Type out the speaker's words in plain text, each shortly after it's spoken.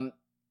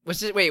Was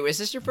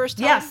this your first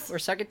time? Yes. Or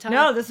second time?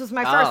 No, this was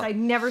my first. I'd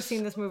never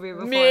seen this movie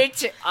before. Me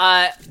too.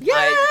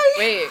 Yay!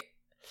 Wait.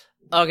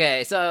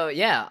 Okay, so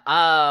yeah,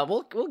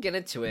 we'll get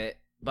into it,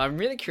 but I'm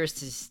really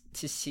curious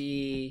to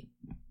see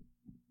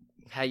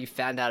how you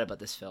found out about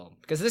this film,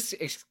 because this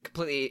is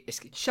completely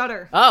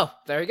Shudder. Oh,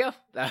 there you go.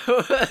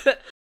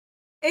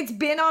 It's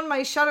been on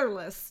my Shudder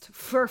list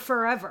for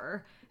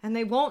forever, and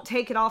they won't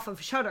take it off of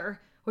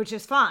Shudder, which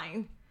is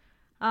fine.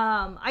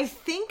 I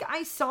think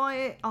I saw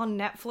it on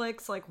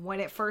Netflix like when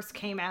it first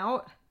came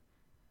out,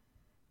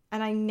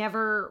 and I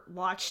never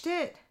watched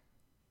it.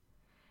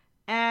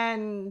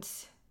 And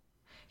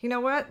you know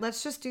what?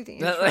 Let's just do the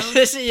intro.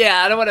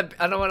 Yeah, I don't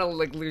want to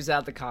like lose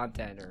out the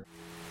content or.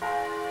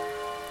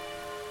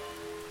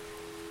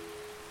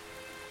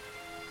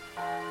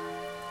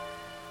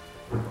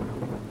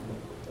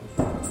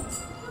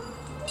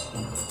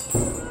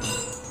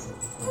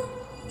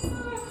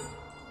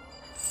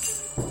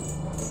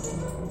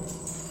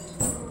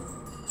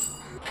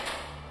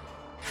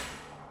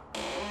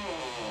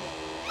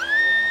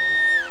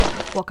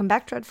 Welcome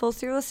back,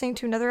 Dreadfuls. You're listening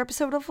to another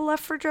episode of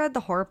Left for Dread, the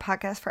horror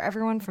podcast for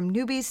everyone from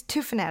newbies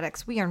to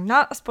fanatics. We are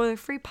not a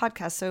spoiler-free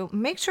podcast, so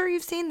make sure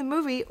you've seen the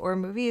movie or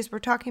movies we're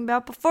talking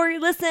about before you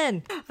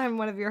listen. I'm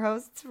one of your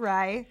hosts,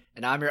 Rye.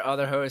 And I'm your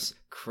other host,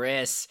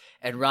 Chris.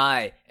 And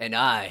Rye and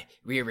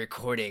we are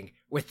recording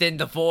within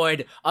the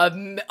void,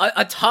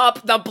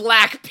 atop the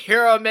black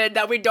pyramid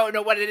that we don't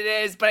know what it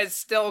is, but it's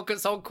still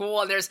so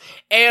cool, and there's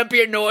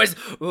ambient noise.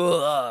 And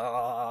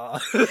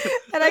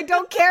I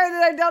don't care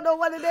that I don't know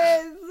what it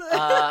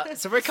is.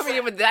 So we're coming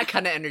in with that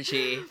kind of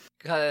energy,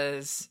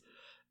 because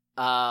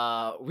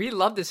we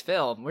love this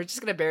film. We're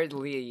just going to bury the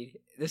lead.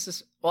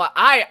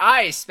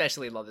 I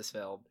especially love this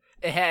film.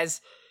 It has,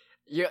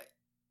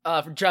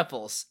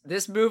 Dreadfuls,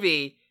 this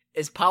movie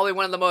is probably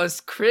one of the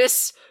most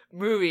Chris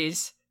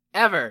movies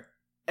ever.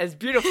 It's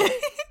beautiful.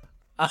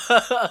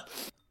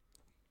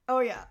 Oh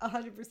yeah,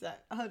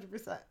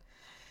 100%.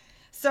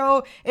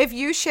 So if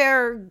you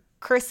share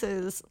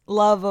Chris's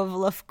love of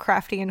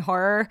Lovecraftian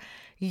horror,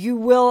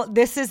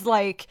 this is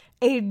like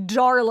a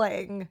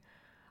darling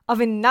of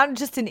not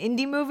just an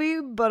indie movie,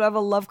 but of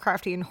a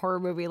Lovecraftian horror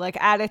movie, like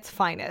at its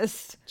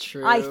finest.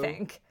 True. I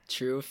think.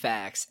 True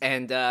facts.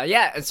 And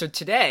and so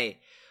today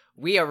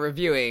we are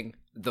reviewing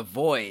The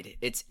Void.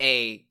 It's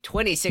a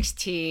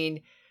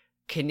 2016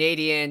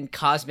 Canadian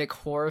cosmic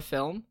horror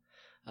film,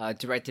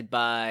 directed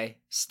by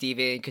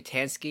Steven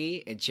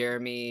Kostanski and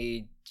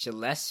Jeremy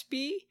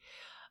Gillespie.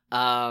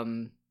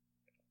 It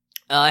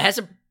has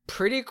a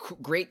pretty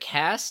great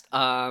cast.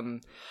 I'm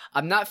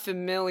not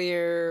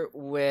familiar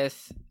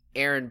with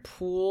Aaron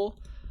Poole,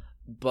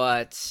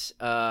 but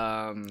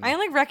I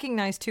only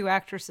recognize two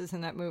actresses in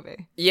that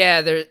movie.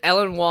 Yeah, there's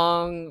Ellen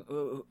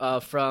Wong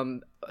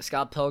from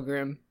Scott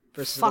Pilgrim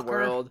vs. the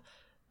World.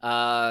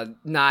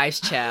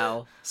 Knives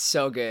Chow,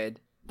 so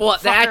good. Well,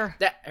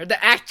 the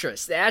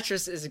actress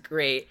is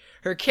great.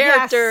 Her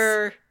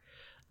character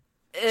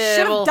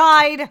should have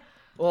died.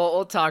 Well,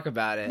 we'll talk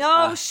about it.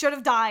 No, should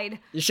have died.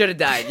 You should have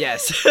died.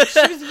 Yes.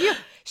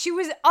 she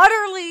was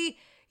utterly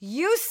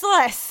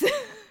useless.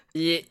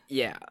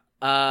 Yeah.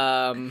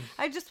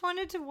 I just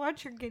wanted to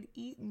watch her get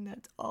eaten.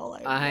 That's all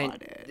I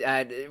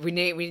wanted. We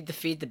need to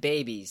feed the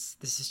babies.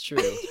 This is true.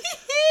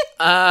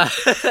 That's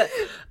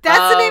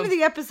the name of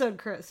the episode,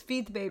 Chris.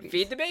 Feed the babies.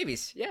 Feed the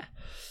babies. Yeah.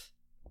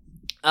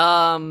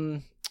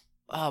 But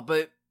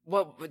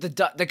what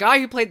the guy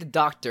who played the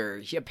doctor?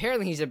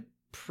 He's a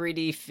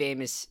pretty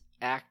famous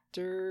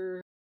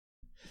actor.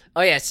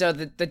 Oh yeah. So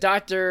the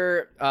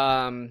doctor,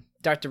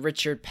 Dr.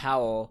 Richard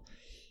Powell.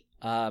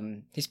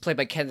 He's played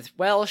by Kenneth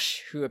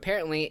Welsh, who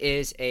apparently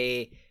is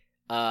a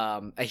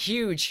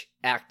huge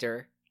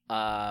actor.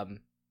 That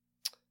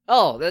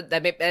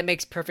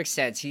makes perfect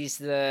sense. He's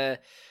the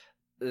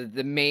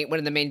one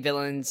of the main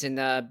villains in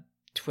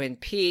Twin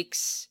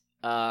Peaks.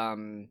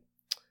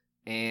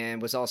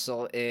 And was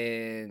also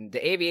in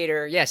The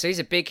Aviator. Yeah, so he's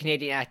a big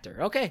Canadian actor.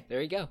 Okay,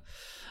 there you go.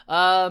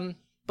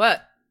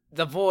 But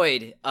The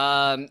Void,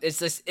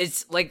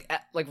 it's like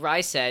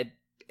Rye said,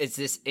 it's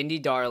this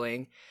indie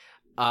darling.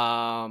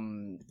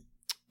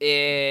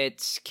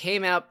 It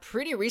came out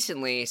pretty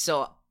recently,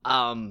 so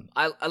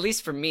at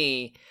least for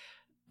me,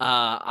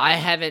 I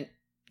haven't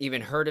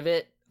even heard of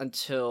it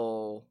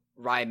until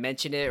Rye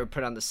mentioned it or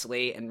put it on the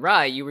slate. And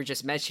Rye, you were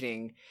just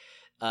mentioning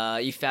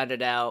you found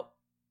it out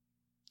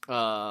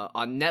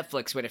on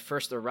Netflix when it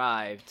first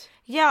arrived.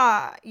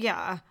 Yeah.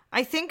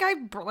 I think I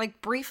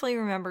briefly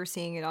remember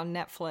seeing it on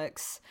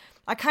Netflix.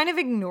 I kind of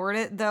ignored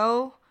it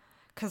though,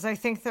 because I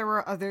think there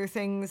were other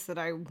things that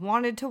I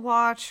wanted to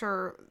watch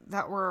or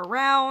that were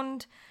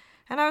around.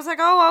 And I was like,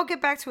 oh, I'll get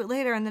back to it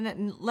later. And then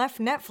it left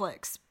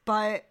Netflix.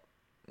 But,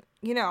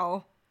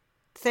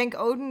 thank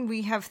Odin,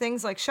 we have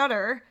things like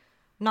Shudder,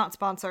 not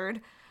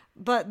sponsored,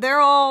 but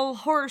they're all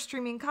horror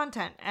streaming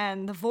content.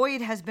 And The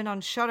Void has been on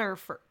Shudder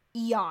for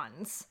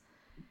eons.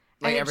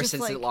 Like ever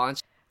since it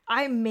launched?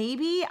 I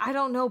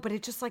don't know, but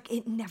it just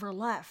it never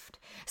left.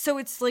 So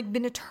it's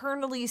been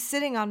eternally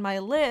sitting on my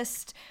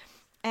list.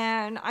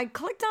 And I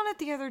clicked on it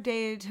the other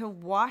day to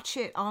watch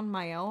it on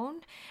my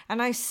own,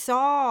 and I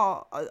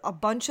saw a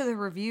bunch of the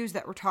reviews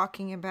that were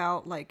talking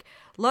about like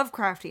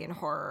Lovecraftian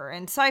horror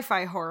and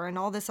sci-fi horror and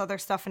all this other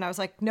stuff, and I was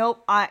like,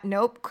 nope,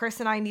 Chris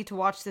and I need to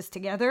watch this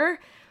together.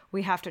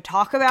 We have to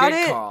talk about Good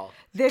it. call.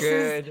 This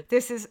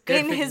is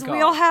Good in his call.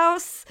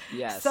 wheelhouse.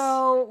 Yes.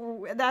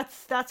 So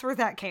that's where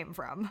that came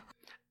from.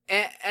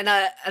 And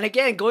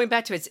again, going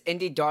back to its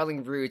indie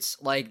darling roots,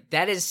 like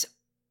that is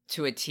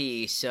to a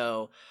T.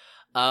 So,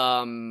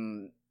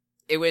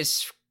 it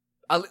was.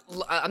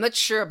 I'm not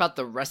sure about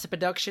the rest of the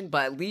production,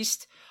 but at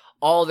least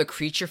all the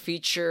creature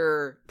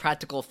feature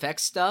practical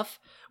effects stuff,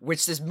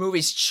 which this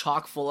movie's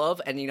chock full of.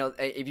 And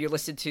if you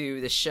listen to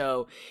the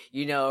show,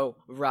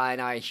 Ryan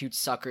and I are huge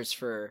suckers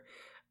for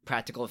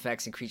practical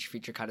effects and creature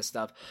feature kind of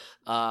stuff.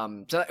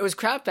 So it was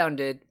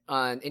crowdfunded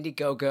on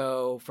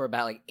Indiegogo for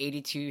about like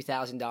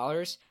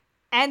 $82,000.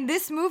 And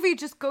this movie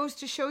just goes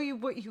to show you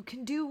what you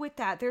can do with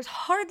that. There's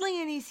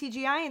hardly any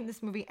CGI in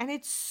this movie, and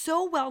it's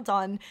so well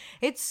done.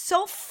 It's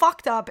so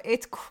fucked up.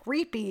 It's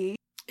creepy.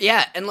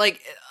 Yeah, and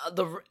like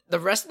the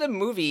rest of the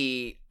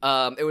movie,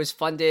 it was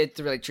funded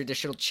through like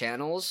traditional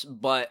channels,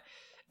 but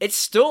it's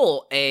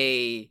still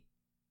a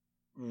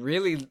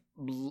really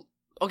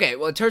okay.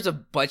 Well, in terms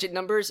of budget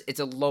numbers,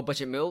 it's a low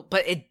budget movie,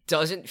 but it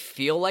doesn't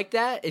feel like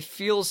that. It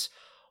feels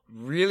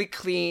really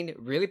clean,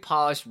 really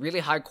polished,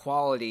 really high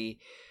quality.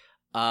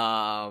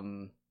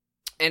 And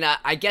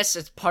I guess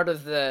it's part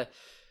of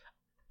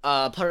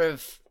I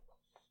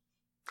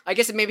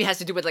guess it maybe has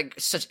to do with like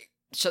such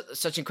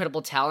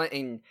incredible talent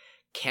in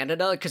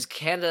Canada, because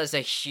Canada is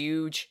a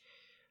huge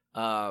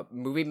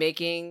movie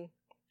making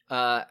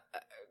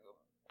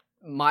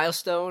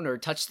milestone or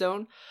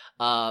touchstone.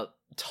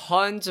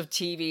 Tons of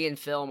TV and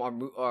film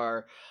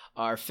are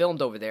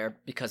filmed over there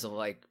because of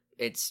like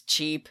it's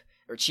cheap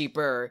or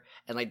cheaper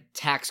and like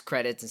tax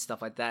credits and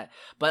stuff like that.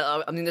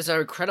 But I mean, there's an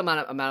incredible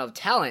amount of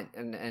talent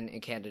in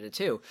Canada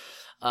too.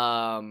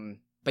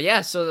 But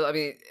yeah, so I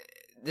mean,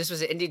 this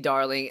was an indie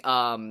darling.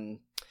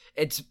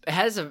 It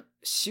has a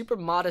super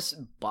modest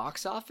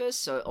box office,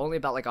 so only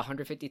about like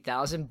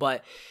 150,000,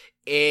 but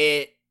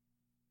like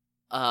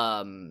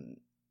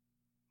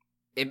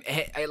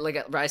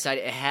Ryan said,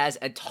 it has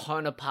a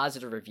ton of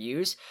positive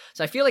reviews.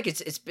 So I feel like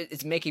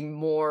it's making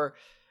more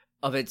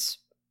of its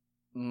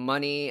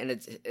money and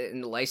it's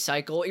in the life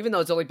cycle, even though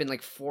it's only been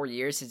like 4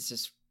 years since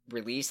it's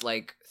released,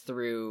 like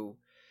through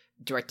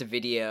direct to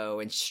video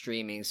and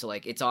streaming. So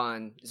like it's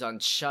on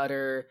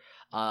Shudder.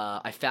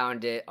 I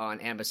found it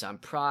on Amazon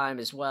Prime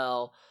as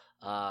well.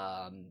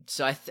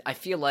 So I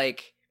feel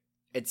like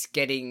it's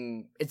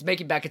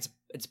making back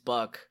its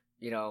buck,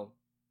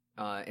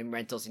 in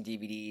rentals and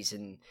DVDs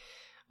and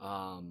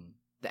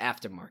the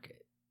aftermarket.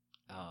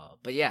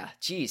 But yeah,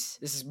 geez,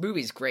 this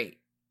movie's great.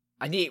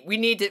 We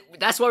need to.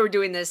 That's why we're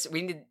doing this.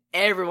 We need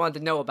everyone to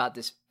know about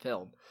this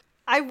film.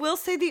 I will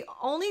say the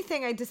only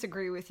thing I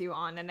disagree with you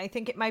on, and I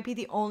think it might be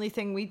the only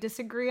thing we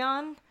disagree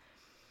on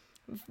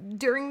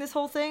during this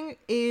whole thing,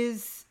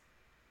 is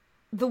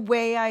the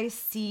way I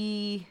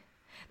see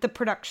the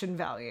production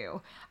value.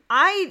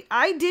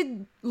 I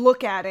did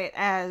look at it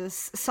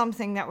as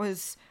something that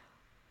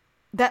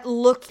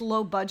looked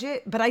low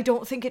budget, but I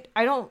don't think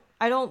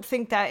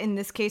that in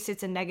this case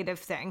it's a negative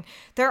thing.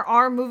 There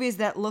are movies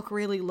that look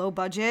really low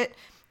budget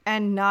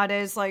and not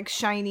as like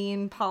shiny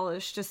and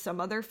polished as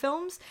some other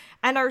films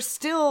and are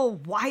still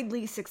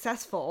widely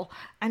successful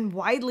and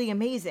widely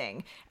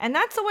amazing. And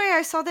that's the way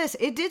I saw this.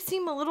 It did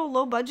seem a little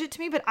low budget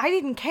to me, but I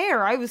didn't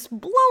care. I was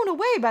blown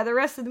away by the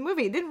rest of the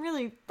movie. It didn't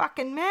really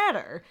fucking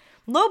matter.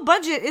 Low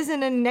budget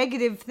isn't a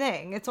negative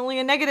thing. It's only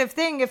a negative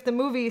thing if the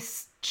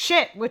movie's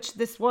shit, which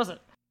this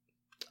wasn't.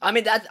 I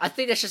mean, I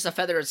think that's just a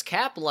feather's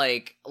cap.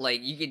 Like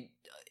you could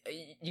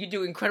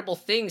do incredible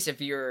things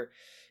if you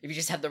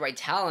just have the right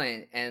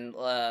talent, and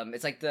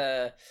it's like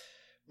the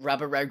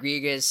Robert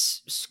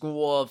Rodriguez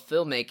school of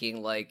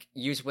filmmaking. Like,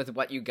 use with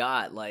what you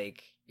got,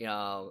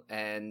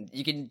 and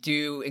you can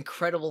do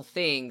incredible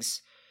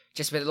things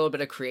just with a little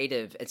bit of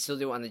creative and still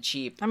do it on the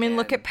cheap. I mean,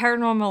 look at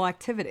Paranormal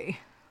Activity.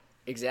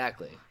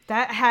 Exactly.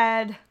 That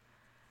had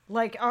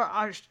like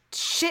a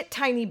shit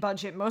tiny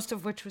budget, most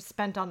of which was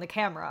spent on the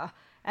camera.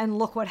 And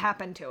look what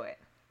happened to it.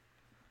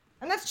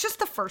 And that's just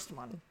the first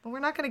one. But we're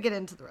not going to get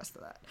into the rest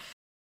of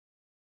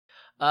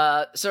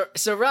that.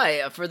 So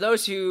right, for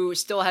those who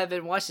still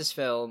haven't watched this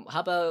film,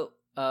 how about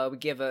we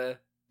give a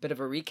bit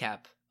of a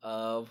recap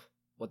of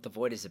what The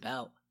Void is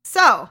about?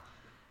 So,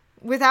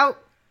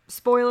 without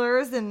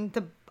spoilers, and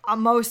the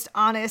most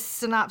honest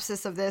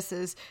synopsis of this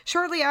is,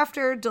 shortly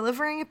after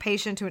delivering a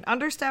patient to an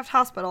understaffed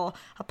hospital,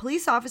 a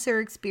police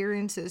officer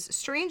experiences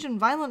strange and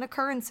violent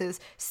occurrences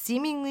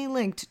seemingly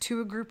linked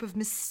to a group of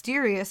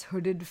mysterious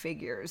hooded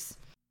figures.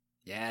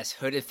 Yes,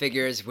 hooded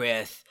figures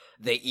with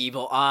the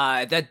evil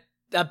eye, the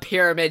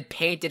pyramid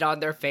painted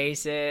on their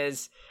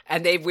faces,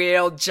 and they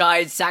wield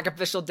giant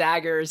sacrificial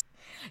daggers.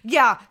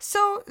 Yeah,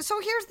 so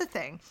here's the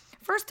thing.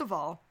 First of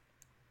all,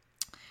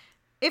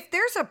 if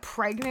there's a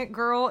pregnant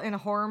girl in a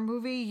horror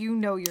movie, you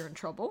know you're in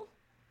trouble.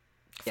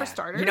 for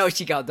starters. You know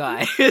she gonna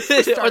die.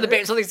 Or the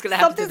baby, something's gonna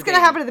happen Something's gonna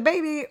happen to the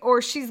baby,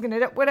 or she's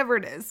gonna, whatever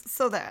it is.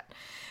 So that.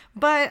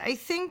 But I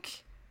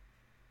think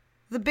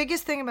the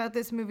biggest thing about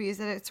this movie is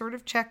that it sort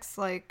of checks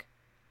like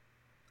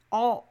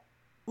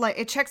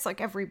it checks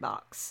like every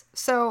box.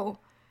 So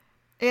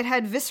it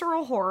had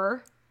visceral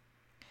horror.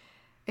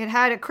 It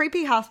had a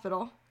creepy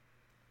hospital.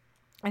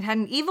 It had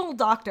an evil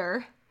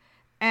doctor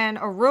and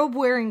a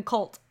robe-wearing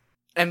cult.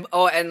 And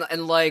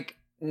like,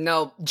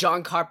 no,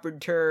 John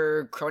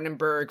Carpenter,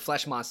 Cronenberg,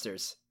 flesh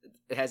monsters.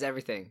 It has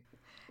everything.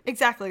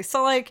 Exactly.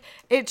 So, like,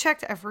 it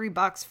checked every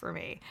box for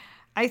me.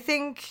 I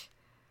think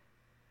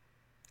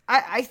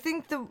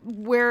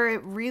where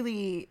it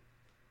really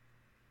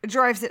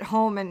drives it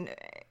home and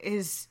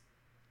is,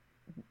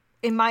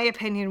 in my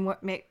opinion,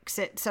 what makes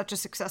it such a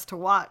success to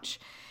watch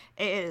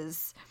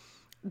is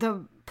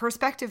the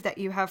perspective that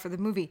you have for the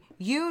movie.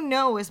 You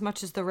know as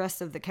much as the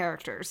rest of the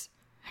characters.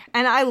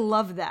 And I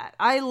love that.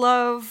 I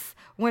love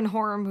when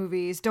horror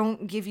movies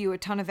don't give you a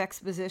ton of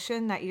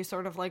exposition, that you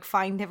sort of like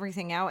find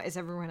everything out as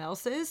everyone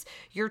else is.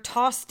 You're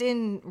tossed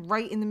in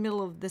right in the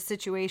middle of the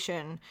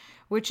situation,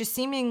 which is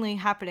seemingly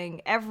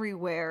happening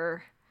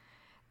everywhere,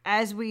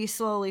 as we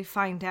slowly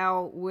find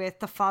out with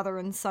the father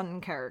and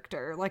son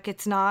character. Like,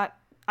 it's not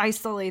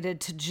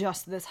isolated to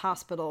just this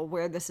hospital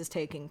where this is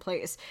taking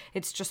place.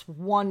 It's just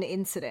one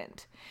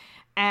incident.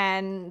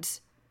 And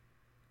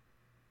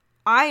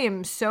I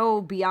am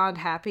so beyond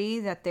happy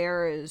that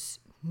there is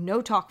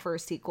no talk for a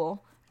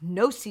sequel,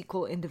 no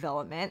sequel in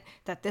development,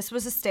 that this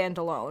was a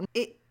standalone.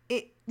 It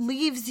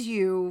leaves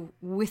you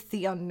with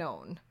the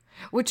unknown,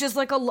 which is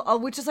like a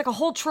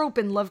whole trope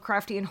in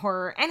Lovecraftian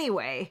horror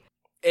anyway.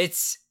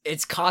 It's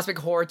cosmic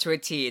horror to a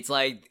T. It's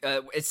like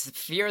it's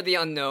fear of the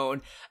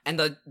unknown, and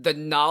the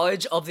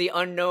knowledge of the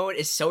unknown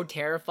is so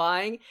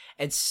terrifying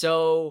and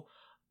so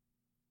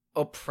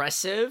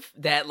oppressive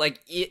that,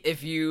 like,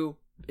 if you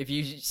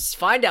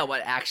find out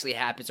what actually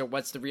happens or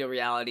what's the real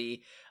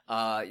reality,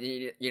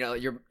 you know,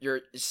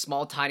 your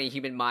small tiny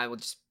human mind will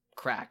just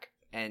crack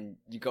and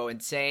you go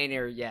insane,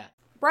 or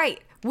right,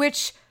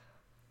 which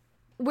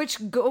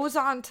goes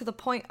on to the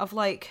point of,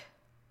 like,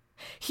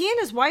 he and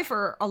his wife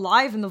are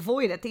alive in the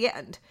void at the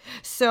end.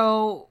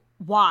 So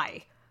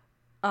why?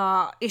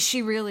 Is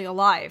she really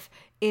alive?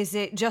 Is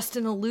it just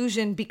an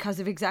illusion because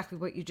of exactly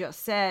what you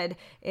just said?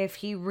 If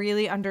he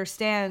really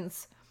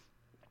understands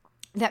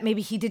that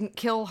maybe he didn't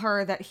kill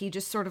her, that he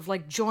just sort of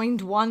like joined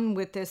one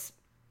with this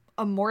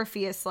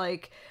amorphous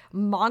like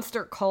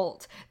monster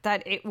cult,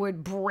 that it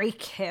would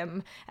break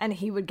him and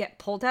he would get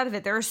pulled out of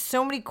it. There are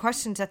so many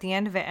questions at the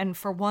end of it, and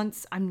for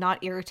once I'm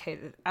not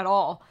irritated at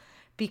all,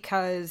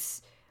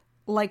 because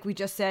like we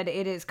just said,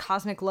 it is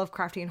cosmic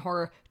Lovecraftian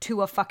horror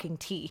to a fucking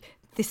T.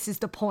 This is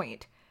the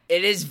point.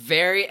 It is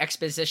very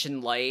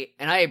exposition light,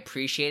 and I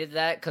appreciated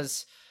that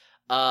because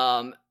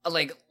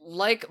like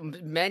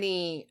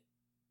many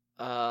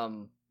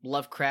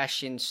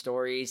Lovecraftian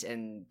stories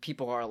and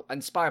people who are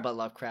inspired by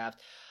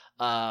Lovecraft,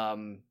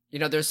 you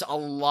know, there's a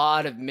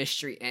lot of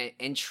mystery and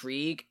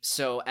intrigue.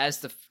 So as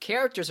the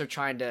characters are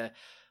trying to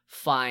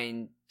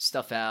find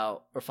stuff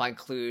out or find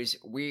clues,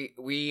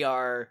 we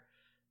are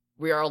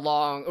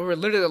along, or we're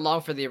literally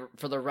along for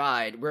the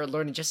ride. We're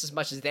learning just as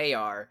much as they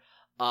are.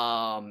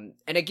 And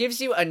it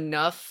gives you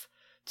enough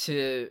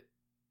to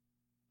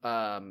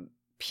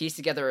piece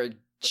together a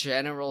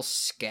general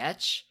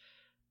sketch,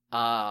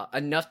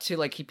 enough to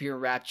like keep you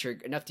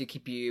enraptured, enough to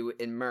keep you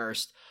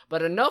immersed,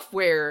 but enough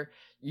where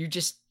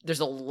there's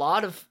a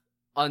lot of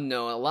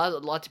unknown, a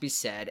lot to be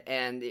said,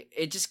 and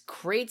it just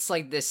creates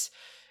like this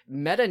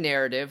meta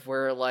narrative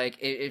where like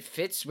it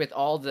fits with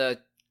all the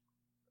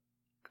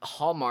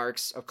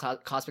hallmarks of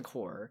cosmic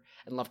horror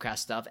and Lovecraft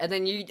stuff, and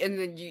then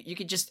you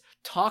could just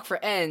talk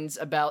for ends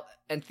about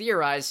and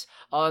theorize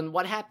on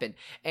what happened.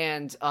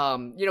 And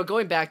you know,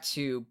 going back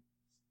to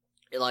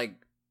like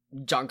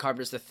John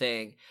Carpenter's The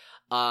Thing,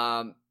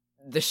 the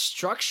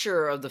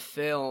structure of the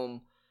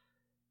film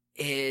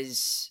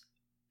is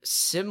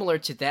similar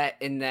to that,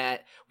 in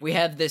that we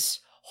have this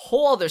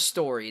whole other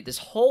story, this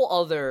whole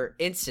other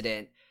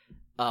incident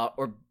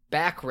or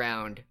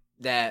background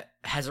that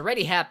has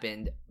already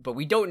happened, but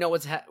we don't know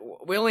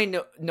we only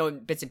know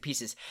bits and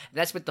pieces. And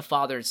that's with the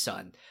father and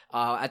son.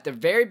 At the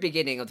very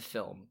beginning of the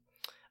film,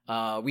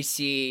 we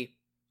see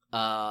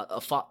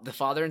the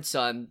father and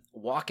son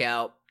walk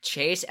out,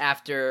 chase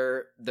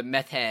after the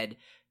meth head,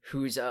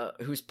 who's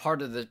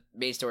part of the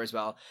main story as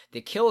well.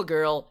 They kill a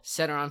girl,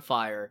 set her on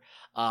fire,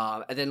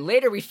 and then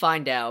later we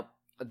find out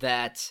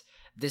that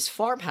this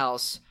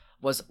farmhouse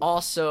was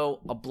also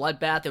a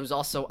bloodbath. It was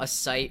also a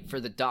site for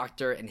the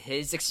doctor and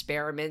his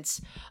experiments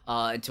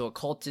into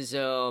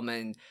occultism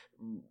and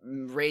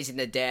raising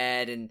the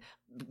dead and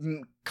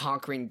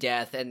conquering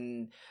death.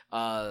 And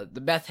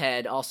the meth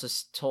head also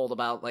told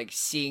about like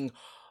seeing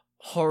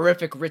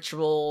horrific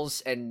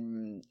rituals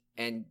and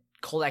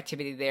cult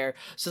activity there.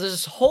 So there's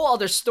this whole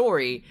other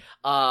story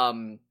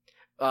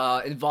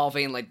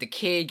involving like the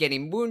kid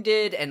getting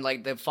wounded and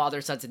like the father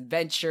son's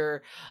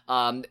adventure.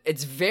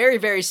 It's very,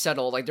 very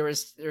subtle. Like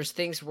there's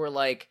things where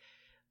like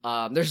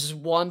there's this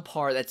one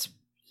part that's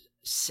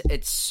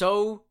it's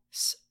so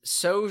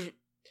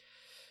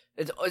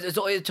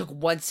it took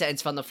one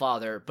sentence from the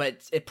father,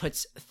 but it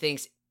puts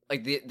things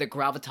like the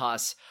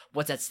gravitas,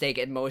 what's at stake,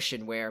 in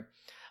motion, where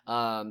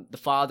the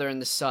father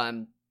and the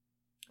son,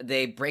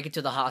 they break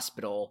into the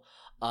hospital,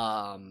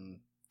 and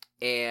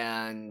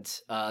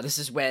this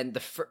is when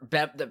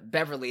the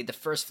Beverly, the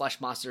first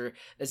flesh monster,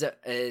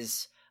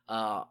 is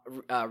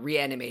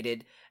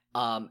reanimated,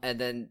 and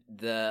then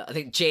I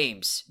think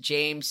James,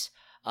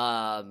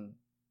 the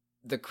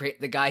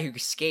guy who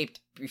escaped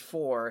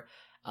before,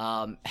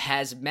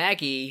 has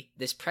Maggie,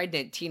 this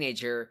pregnant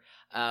teenager,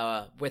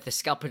 with a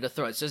scalpel to the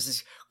throat. So it's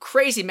this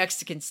crazy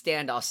Mexican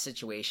standoff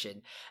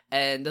situation,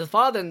 and the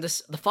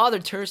father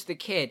turns to the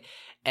kid,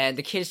 and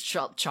the kid's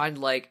trying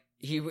to, like,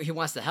 he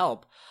wants to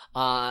help,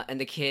 and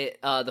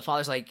the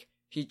father's like,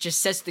 he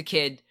just says to the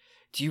kid,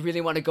 "Do you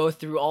really want to go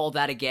through all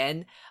that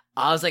again?"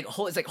 I was like,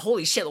 it's like,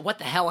 holy shit, what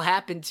the hell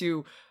happened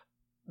to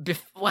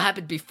what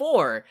happened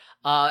before?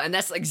 And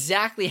that's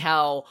exactly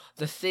how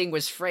The Thing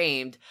was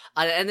framed.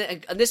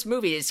 And this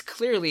movie is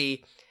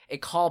clearly a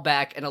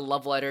callback and a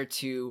love letter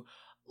to,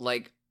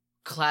 like,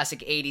 classic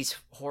 80s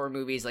horror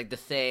movies like The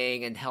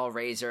Thing and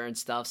Hellraiser and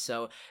stuff.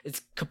 So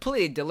it's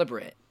completely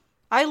deliberate.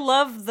 I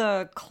love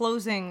the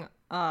closing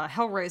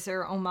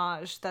Hellraiser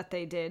homage that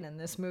they did in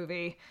this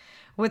movie,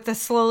 with the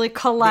slowly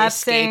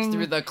collapsing. They escaped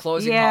through the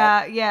closing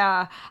hall.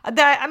 Yeah.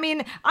 I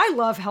mean, I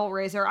love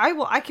Hellraiser.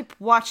 I could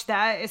watch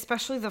that,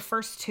 especially the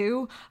first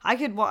two. I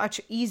could watch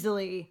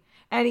easily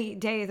any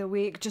day of the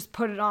week. Just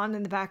put it on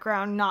in the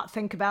background, not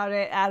think about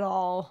it at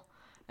all,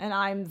 and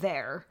I'm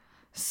there.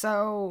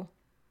 So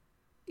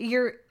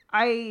the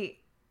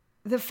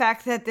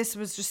fact that this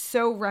was just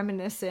so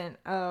reminiscent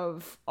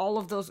of all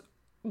of those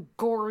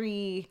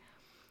gory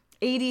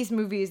 80s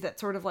movies that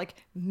sort of, like,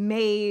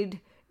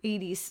 made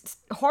 80s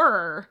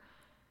horror,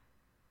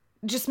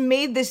 just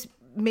made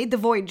the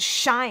Void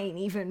shine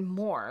even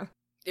more.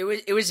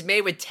 It was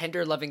made with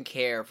tender loving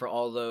care for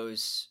all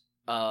those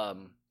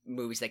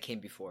movies that came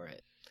before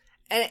it,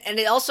 and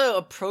it also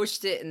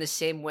approached it in the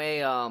same way.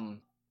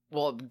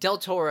 Del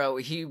Toro,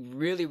 he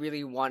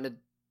really wanted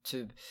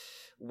to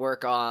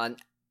work on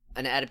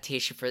an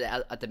adaptation for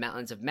the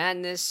Mountains of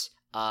Madness.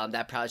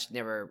 That project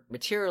never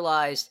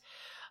materialized,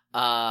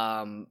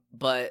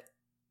 but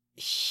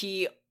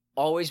he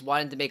always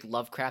wanted to make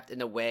Lovecraft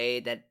in a way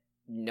that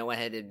no one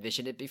had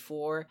envisioned it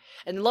before.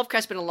 And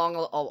Lovecraft's been around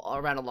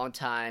a long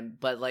time,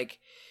 but, like,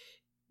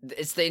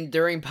 it's the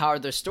enduring power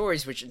of their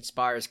stories which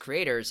inspires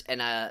creators,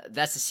 and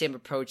that's the same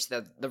approach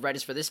that the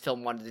writers for this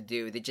film wanted to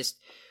do. They just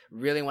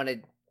really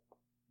wanted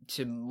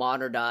to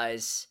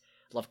modernize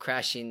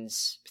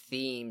Lovecraftian's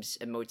themes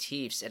and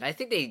motifs, and I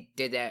think they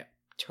did that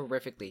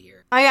terrifically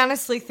here. I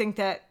honestly think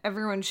that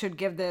everyone should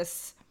give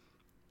this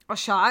a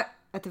shot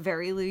at the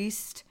very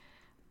least.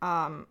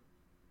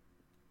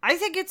 I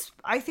think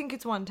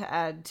it's one to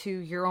add to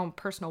your own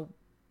personal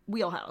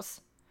wheelhouse.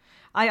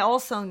 I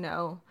also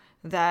know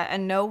that,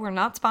 and no, we're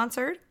not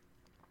sponsored,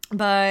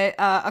 but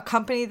a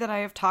company that I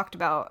have talked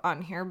about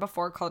on here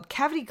before called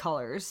Cavity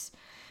Colors,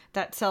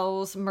 that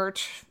sells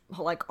merch,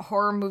 like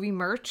horror movie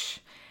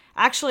merch,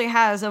 actually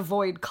has a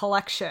Void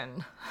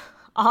collection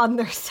on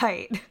their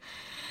site.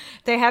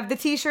 They have the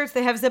t-shirts,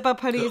 they have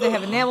zip-up hoodies, they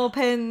have enamel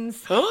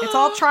pins. It's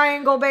all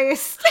triangle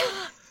based.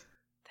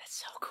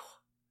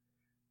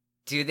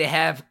 Do they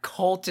have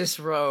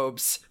cultist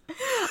robes?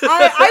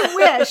 I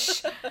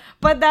wish,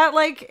 but that,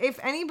 like, if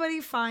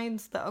anybody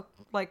finds the,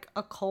 like,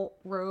 occult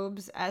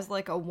robes as,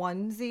 like, a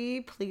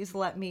onesie, please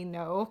let me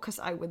know, because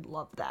I would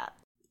love that.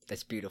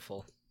 That's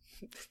beautiful.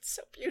 It's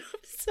so beautiful.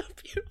 It's so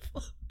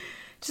beautiful.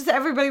 Just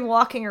everybody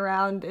walking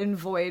around in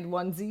Void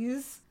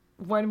onesies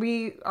when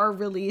we are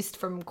released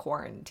from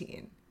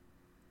quarantine.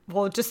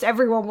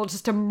 Everyone will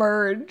just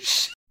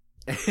emerge.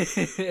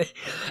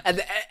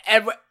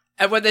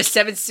 And when the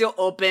seventh seal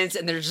opens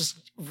and there's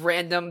just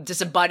random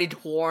disembodied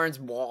horns,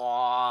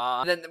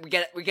 wah, then we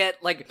get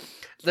like,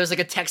 there's like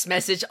a text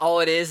message. All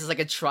it is like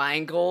a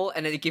triangle,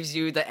 and then it gives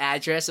you the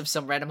address of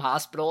some random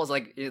hospital.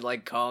 It's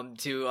like come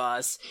to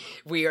us.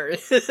 We are.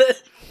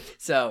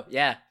 So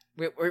yeah,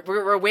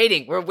 we're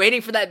waiting. We're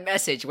waiting for that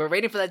message. We're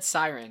waiting for that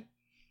siren.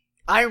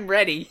 I'm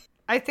ready.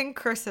 I think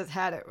Chris has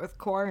had it with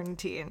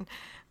quarantine.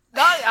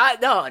 No.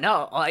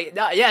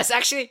 Yes,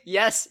 actually,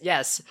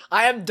 yes.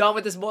 I am done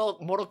with this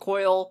mortal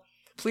coil.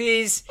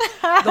 Please,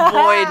 the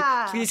Void.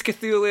 Please,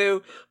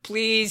 Cthulhu.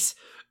 Please,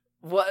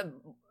 what?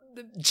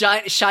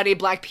 Giant, shiny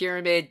black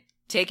pyramid.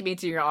 Take me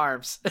into your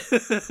arms.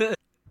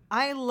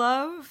 I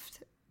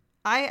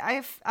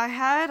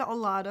had a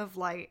lot of,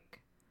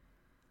 like,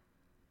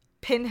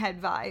 Pinhead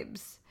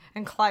vibes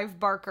and Clive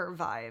Barker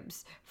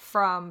vibes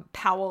from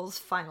Powell's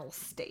Final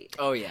State.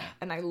 Oh yeah,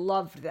 and I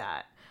loved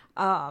that.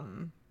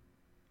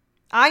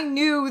 I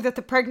knew that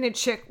the pregnant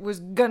chick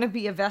was gonna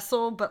be a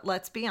vessel, but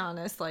let's be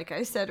honest, like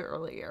I said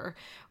earlier,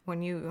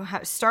 when you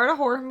start a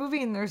horror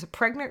movie and there's a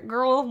pregnant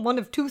girl, one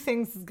of two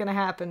things is gonna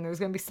happen. There's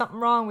gonna be something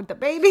wrong with the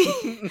baby,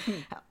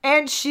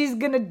 and she's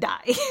gonna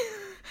die.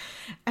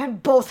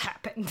 And both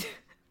happened.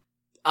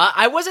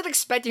 I wasn't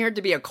expecting her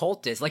to be a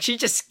cultist. Like, she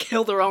just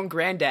killed her own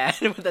granddad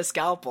with a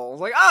scalpel. I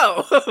was like,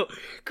 oh,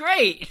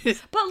 great.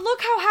 But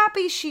look how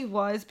happy she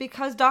was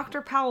because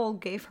Dr. Powell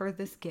gave her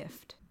this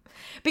gift.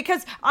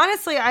 Because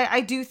honestly,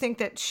 I do think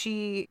that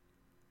she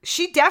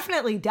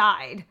definitely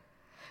died.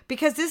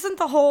 Because isn't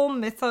the whole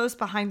mythos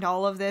behind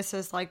all of this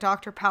is like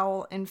Dr.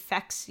 Powell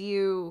infects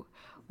you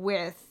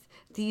with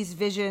these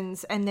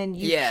visions and then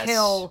you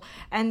kill,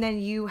 and then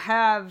you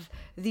have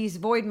these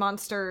void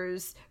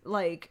monsters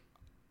like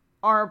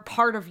are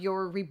part of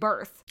your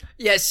rebirth.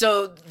 Yeah,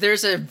 so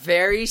there's a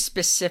very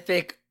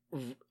specific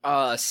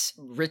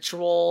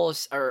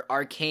rituals or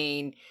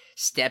arcane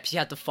steps you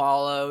have to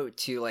follow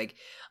to like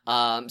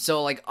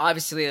so like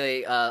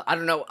obviously I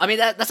don't know. I mean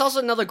that's also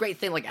another great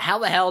thing. Like how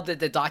the hell did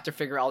the doctor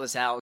figure all this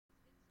out?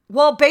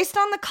 Well, based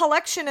on the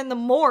collection in the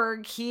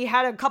morgue, he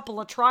had a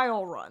couple of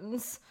trial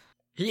runs.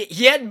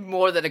 He had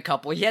more than a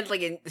couple. He had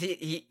like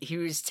he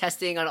was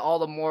testing on all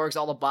the morgues,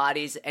 all the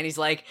bodies, and he's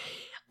like,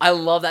 I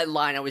love that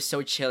line. I was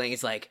so chilling.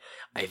 He's like,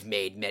 I've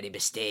made many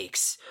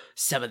mistakes.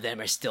 Some of them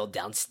are still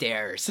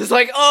downstairs. It's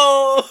like,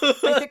 oh.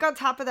 I think on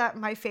top of that,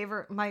 my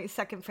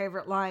second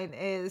favorite line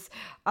is,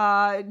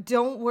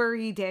 don't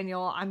worry,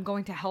 Daniel. I'm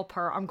going to help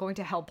her. I'm going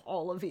to help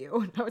all of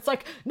you. No, it's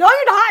like, no,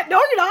 you're not. No,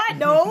 you're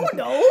not.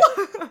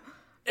 No.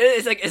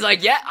 It's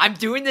like, yeah, I'm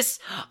doing this.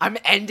 I'm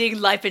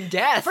ending life and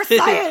death for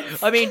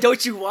science. I mean,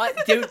 don't you want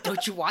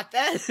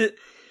that?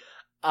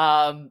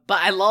 But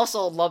I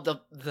also love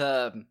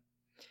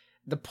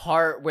the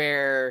part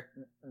where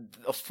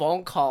a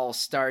phone call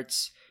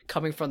starts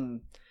coming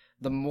from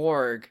the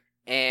morgue,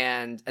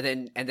 and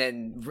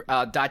then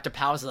Dr.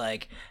 Powell's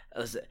like,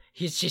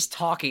 he's just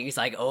talking. He's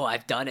like, "Oh,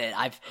 I've done it.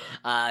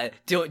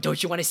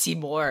 Don't you want to see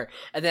more?"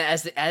 And then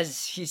as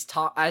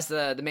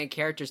the main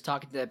character is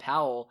talking to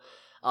Powell.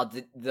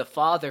 The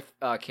father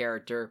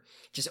character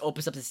just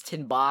opens up this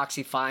tin box.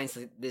 He finds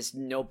this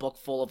notebook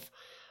full of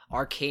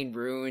arcane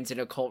runes and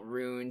occult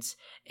runes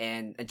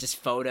and just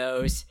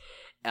photos.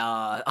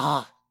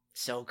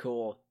 So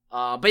cool.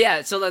 But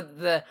yeah, so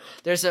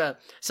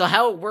so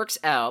how it works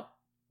out,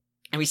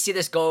 and we see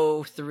this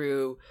go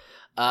through.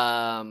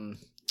 What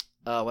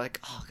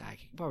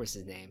was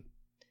his name?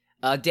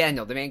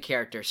 Daniel, the main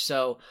character.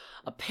 So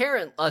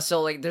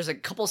like there's a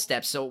couple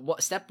steps. So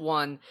step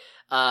one,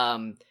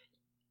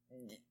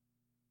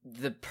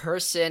 the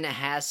person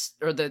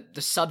the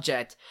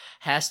subject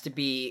has to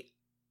be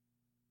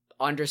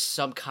under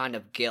some kind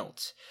of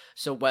guilt.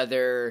 So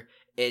whether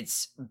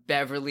it's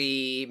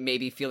Beverly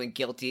maybe feeling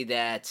guilty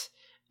that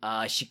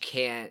she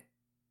can't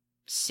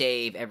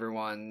save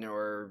everyone,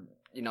 or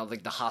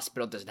like the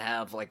hospital doesn't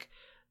have like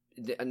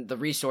the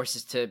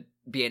resources to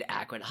be an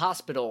adequate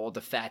hospital,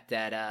 the fact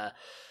that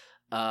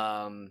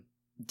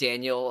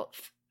Daniel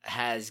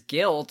has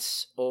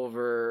guilt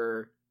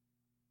over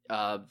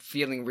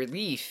feeling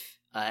relief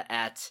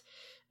at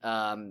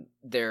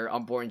their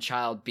unborn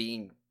child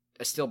being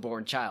a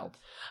stillborn child,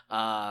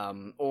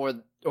 or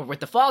with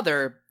the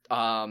father,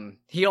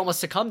 he almost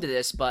succumbed to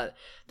this, but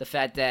the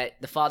fact that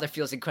the father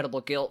feels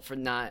incredible guilt for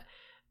not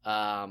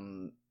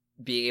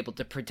being able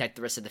to protect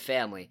the rest of the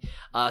family.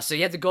 So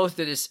you have to go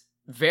through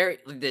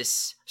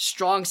this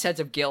strong sense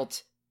of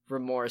guilt,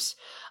 remorse,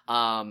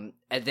 and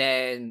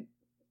then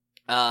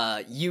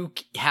you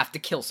have to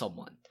kill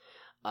someone.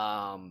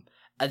 And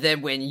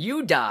then when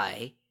you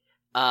die,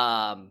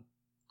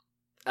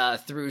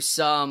 through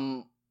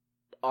some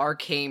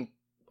arcane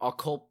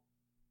occult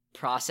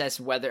process,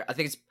 whether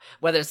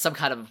it's some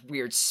kind of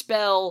weird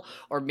spell,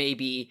 or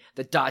maybe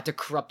the doctor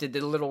corrupted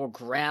the literal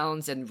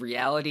grounds and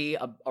reality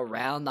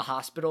around the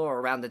hospital or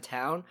around the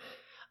town.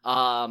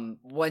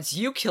 Once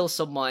you kill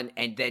someone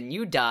and then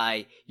you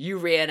die, you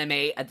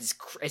reanimate as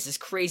this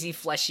crazy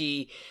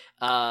fleshy,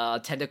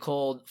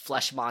 tentacled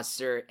flesh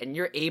monster, and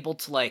you're able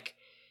to like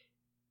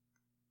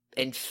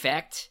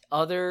infect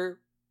other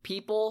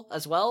people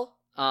as well.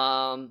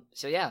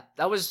 So yeah,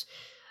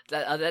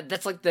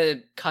 that's like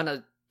the kind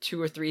of 2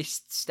 or 3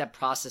 step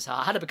process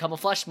how to become a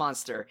flesh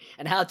monster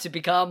and how to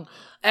become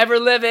ever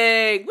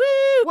living.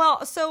 Woo!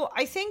 Well, so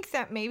I think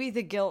that maybe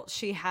the guilt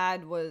she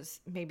had was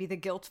maybe the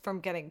guilt from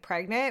getting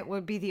pregnant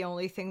would be the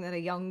only thing that a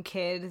young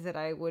kid that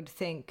I would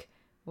think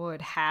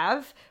would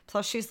have.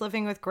 Plus she's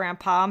living with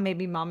grandpa.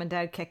 Maybe mom and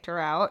dad kicked her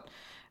out.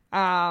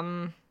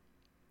 And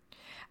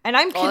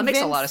I'm convinced, that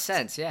makes a lot of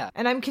sense, yeah.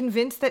 And I'm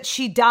convinced that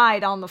she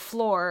died on the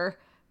floor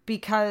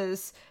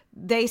because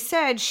they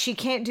said she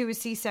can't do a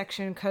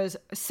C-section because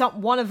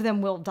one of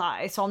them will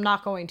die, so I'm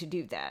not going to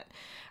do that.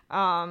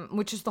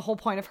 Which is the whole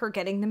point of her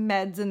getting the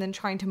meds and then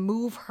trying to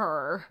move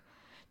her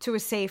to a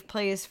safe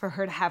place for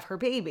her to have her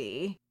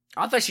baby.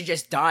 I thought she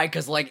just died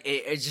because like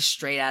it's just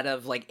straight out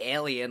of like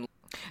Alien.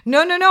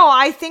 No.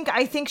 I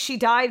think she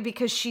died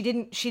because she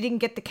didn't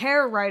get the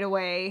care right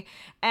away,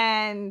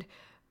 and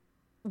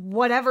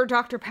whatever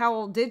Dr.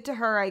 Powell did to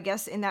her, I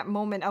guess, in that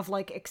moment of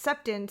like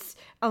acceptance,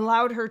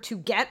 allowed her to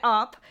get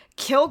up,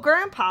 kill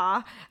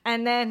grandpa,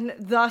 and then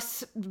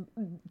thus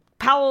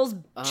Powell's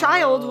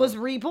child was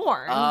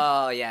reborn.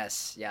 Oh,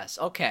 yes.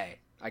 Okay.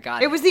 I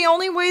got it. It was the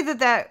only way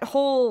that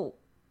whole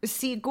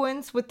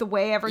sequence with the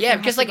way everything Yeah,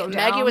 because has to like go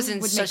Maggie down was in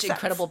would make such sense.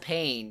 incredible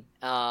pain.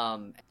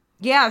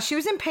 Yeah, she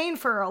was in pain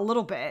for a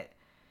little bit.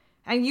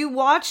 And you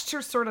watched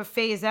her sort of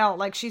phase out,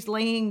 like she's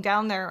laying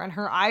down there and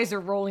her eyes are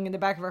rolling in the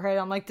back of her head.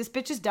 I'm like, this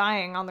bitch is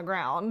dying on the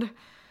ground.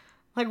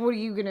 Like, what are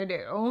you gonna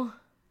do?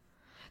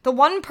 The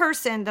one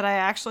person that I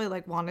actually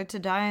like wanted to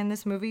die in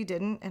this movie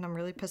didn't, and I'm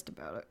really pissed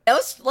about it. Yeah,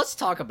 let's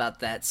talk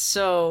about that.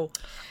 So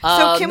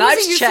Kim Knives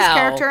was a useless Chow,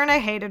 character, and I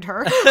hated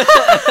her.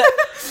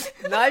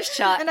 Knives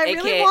Chow, And I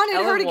really aka wanted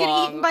her Ellen to get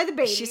Wong, eaten by the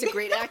baby. She's a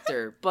great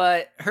actor,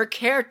 but her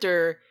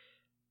character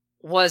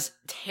was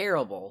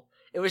terrible.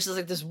 It was just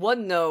like this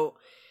one note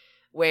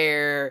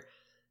where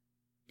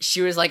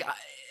she was like,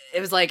 it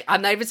was like,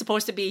 I'm not even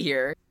supposed to be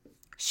here.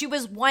 She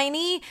was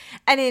whiny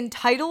and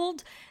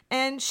entitled,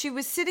 and she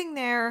was sitting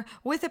there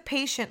with a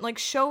patient, like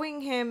showing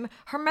him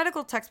her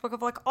medical textbook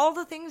of like all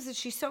the things that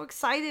she's so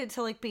excited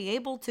to like be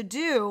able to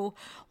do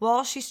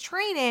while she's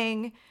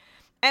training.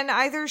 And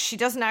either she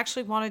doesn't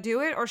actually want to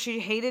do it, or she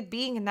hated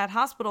being in that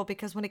hospital,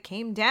 because when it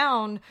came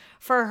down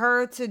for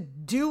her to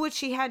do what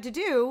she had to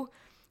do,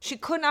 she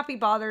could not be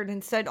bothered.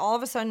 Instead, all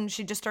of a sudden,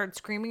 she just started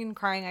screaming and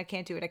crying, I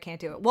can't do it, I can't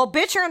do it. Well,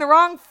 bitch, you're in the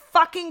wrong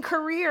fucking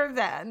career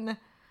then.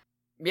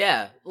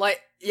 Yeah,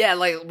 like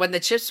when the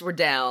chips were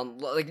down,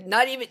 like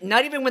not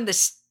even when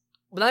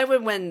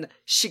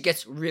shit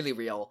gets really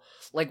real.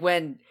 Like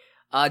when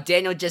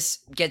Daniel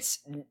just gets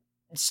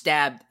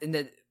stabbed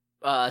with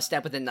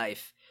a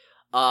knife.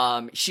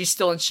 She's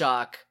still in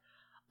shock.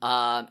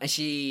 And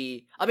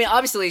I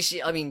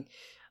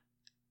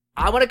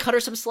want to cut her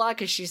some slack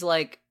because she's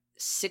like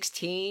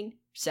 16,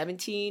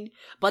 17,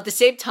 but at the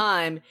same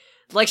time,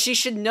 like, she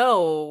should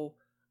know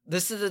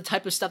this is the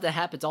type of stuff that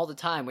happens all the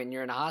time when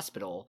you're in a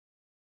hospital.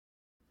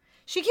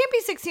 She can't be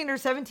 16 or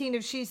 17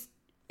 if she's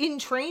in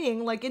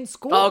training, like in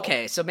school.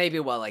 Okay, so maybe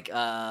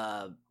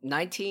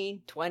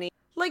 19, 20?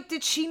 Like,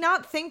 did she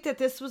not think that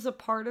this was a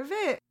part of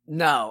it?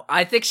 No,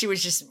 I think she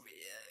was just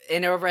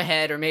in over her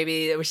head, or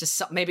maybe it was just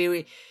maybe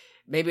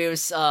it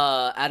was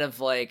out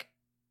of like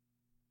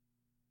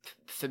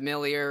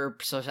familiar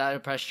societal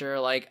pressure.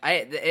 Like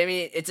I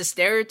mean, it's a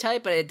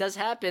stereotype, but it does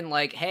happen.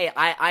 Like, hey,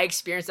 I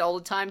experience it all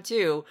the time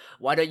too.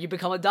 Why don't you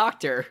become a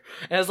doctor?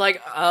 And it's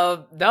like,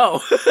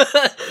 no.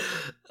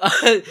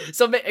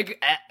 So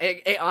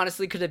it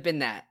honestly could have been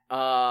that.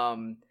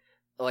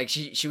 Like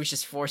she was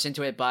just forced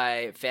into it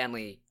by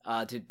family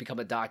to become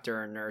a doctor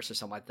or a nurse or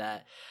something like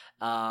that.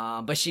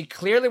 But she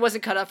clearly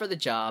wasn't cut out for the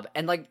job.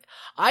 And like,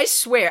 I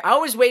swear, I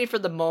was waiting for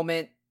the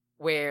moment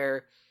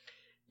where,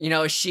 you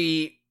know,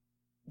 she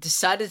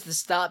decided to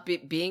stop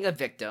being a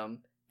victim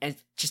and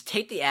just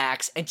take the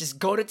axe and just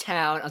go to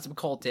town on some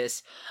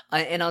cultists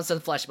and on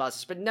some flesh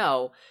monsters. But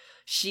no,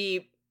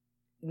 she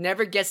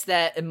never gets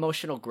that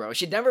emotional growth.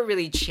 She never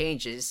really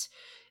changes.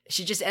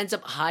 She just ends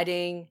up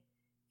hiding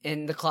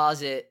in the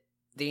closet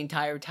the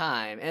entire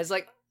time. And it's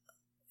like,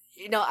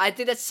 you know, I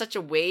think that's such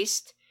a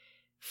waste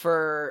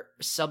for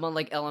someone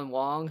like Ellen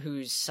Wong,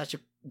 who's such a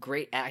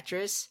great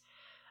actress.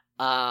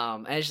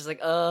 And it's just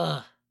like,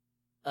 it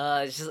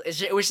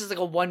was just like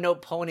a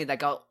one-note pony that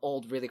got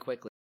old really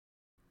quickly.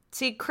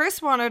 See,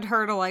 Chris wanted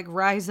her to like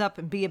rise up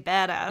and be a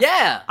badass.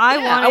 Yeah,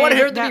 I wanted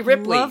her to be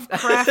Ripley.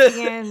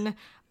 Lovecraftian.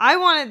 I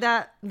wanted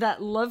that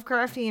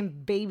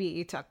Lovecraftian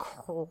baby to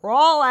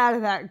crawl out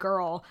of that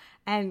girl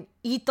and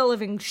eat the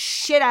living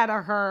shit out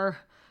of her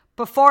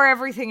before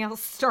everything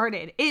else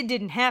started. It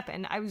didn't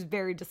happen. I was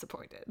very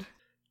disappointed.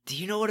 Do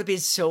you know what would be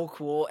so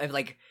cool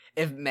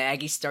if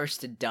Maggie starts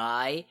to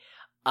die?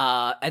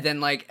 And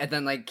then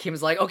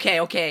Kim's like,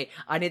 okay,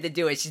 I need to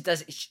do it.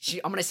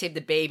 I'm gonna save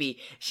the baby.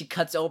 She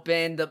cuts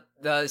open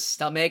the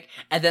stomach,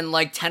 and then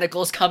like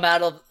tentacles come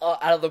out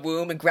of the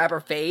womb and grab her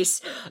face.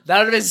 That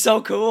would have been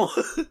so cool.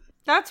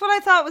 That's what I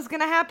thought was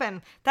gonna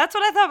happen.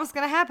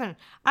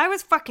 I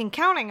was fucking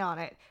counting on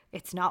it.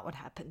 It's not what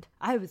happened.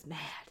 I was mad.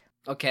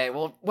 Okay,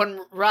 well,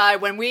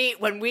 when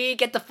we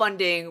get the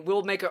funding,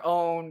 we'll make our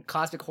own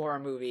cosmic horror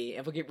movie,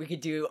 and we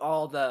could do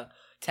all the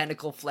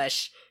tentacle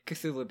flesh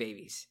Cthulhu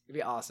babies. It'd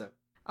be awesome.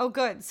 Oh,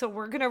 good. So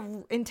we're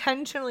gonna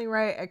intentionally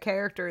write a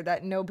character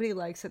that nobody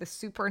likes that is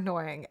super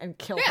annoying and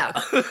kill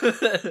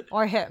her.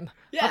 Or him.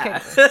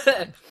 Yeah.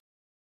 Okay.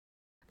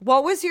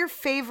 What was your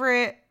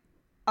favorite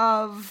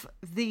of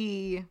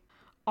the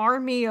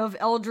army of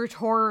eldritch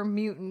horror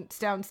mutants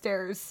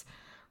downstairs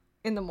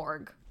in the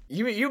morgue?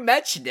 You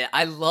mentioned it.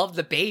 I love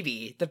the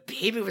baby. The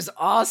baby was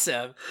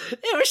awesome.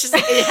 It was just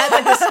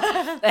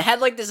it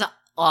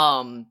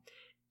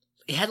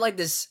had like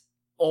this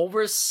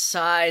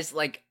oversized,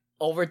 like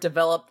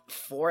overdeveloped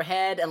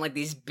forehead and like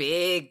these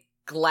big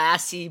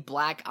glassy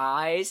black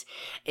eyes,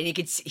 and you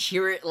could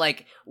hear it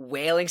like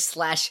wailing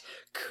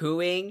 /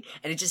 cooing,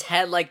 and it just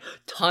had like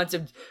tons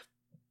of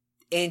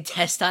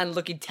intestine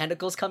looking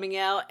tentacles coming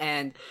out,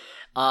 and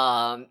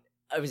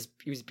it was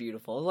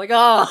beautiful. I was like,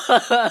 oh,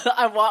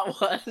 I want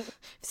one. If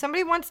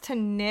somebody wants to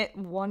knit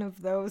one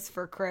of those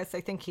for Chris,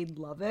 I think he'd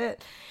love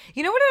it.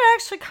 You know what it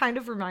actually kind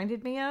of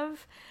reminded me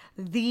of?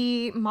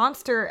 The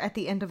monster at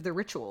the end of The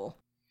Ritual.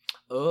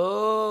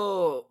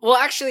 Oh, well,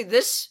 actually,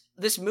 this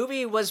this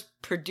movie was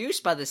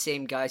produced by the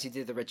same guys who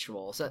did The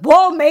Ritual. So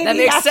well, maybe that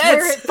makes that's sense.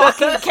 where it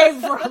fucking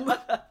came from.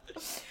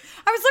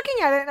 I was looking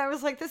at it and I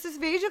was like, this is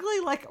basically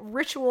like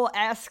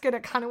Ritual-esque, and I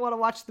kind of want to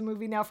watch the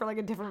movie now for like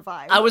a different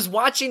vibe. I was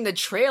watching the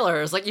trailer.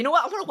 I was like, you know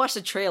what? I want to watch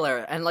the trailer,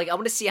 and like I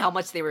want to see how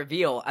much they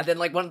reveal. And then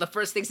like one of the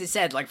first things they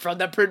said, like from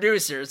the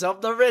producers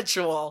of The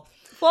Ritual.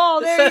 Well,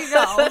 there you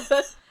go.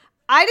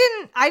 I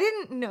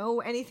didn't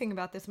know anything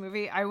about this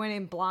movie. I went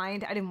in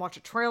blind. I didn't watch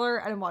a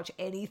trailer. I didn't watch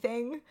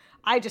anything.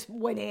 I just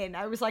went in.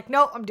 I was like,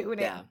 no, I'm doing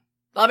it. Yeah.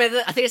 I mean,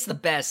 I think it's the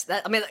best.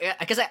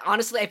 Because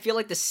I feel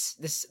like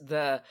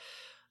the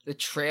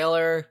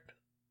trailer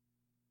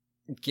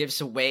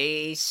gives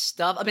away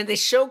stuff. I mean, they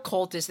show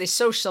cultists, they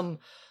show some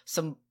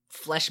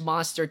flesh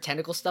monster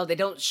tentacle stuff. They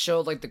don't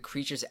show like the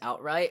creatures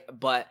outright,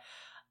 but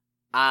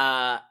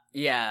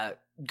yeah,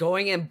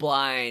 going in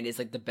blind is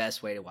like the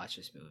best way to watch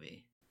this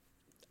movie.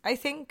 I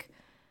think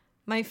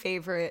my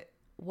favorite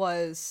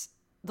was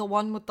the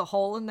one with the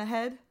hole in the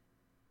head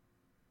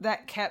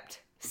that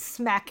kept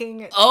smacking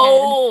its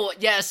Oh,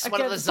 head yes,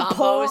 one of the against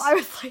pole. zombos. I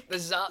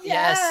was like,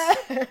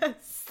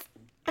 Yes.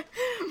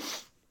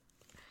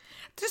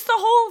 Just the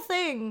whole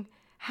thing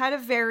had a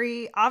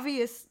very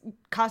obvious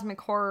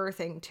cosmic horror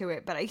thing to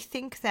it, but I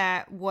think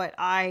that what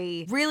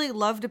I really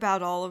loved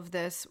about all of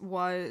this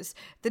was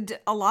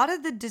a lot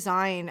of the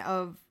design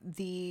of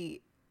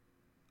the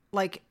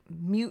like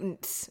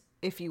mutants,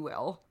 if you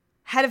will,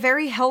 had a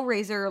very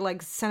Hellraiser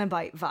like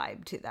Cenobite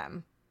vibe to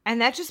them. And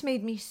that just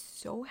made me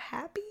so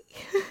happy.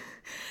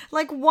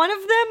 Like one of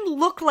them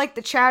looked like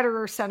the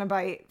Chatterer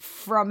Cenobite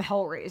from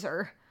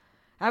Hellraiser.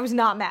 I was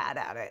not mad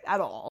at it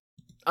at all.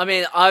 I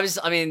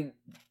mean,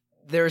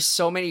 there's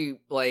so many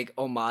like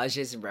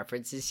homages and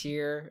references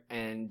here,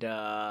 and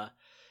yeah,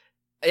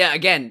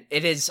 again,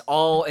 it is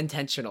all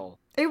intentional.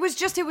 It was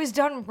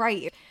done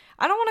right.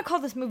 I don't want to call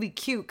this movie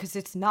cute because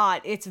it's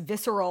not. It's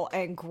visceral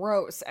and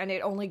gross, and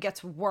it only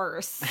gets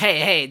worse.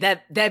 Hey,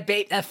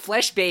 that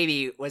flesh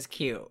baby was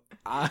cute.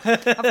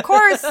 Of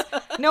course,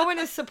 no one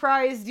is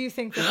surprised you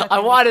think that. I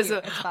want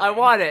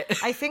it.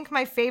 I think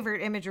my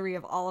favorite imagery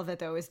of all of it,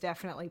 though, is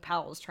definitely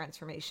Powell's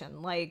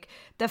transformation. Like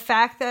the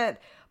fact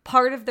that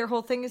part of their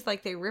whole thing is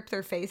like they rip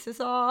their faces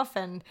off,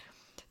 and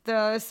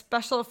the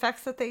special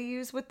effects that they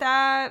use with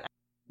that.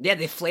 Yeah,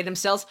 they flay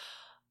themselves.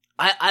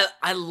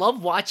 I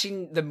love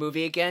watching the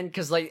movie again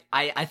because like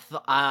I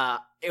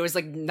thought it was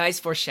like nice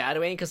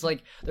foreshadowing because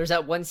like there's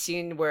that one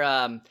scene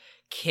where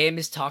Kim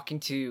is talking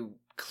to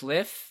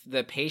Cliff,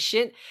 the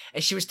patient,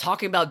 and she was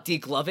talking about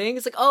degloving.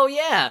 It's like, oh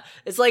yeah,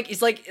 it's like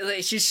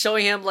she's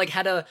showing him like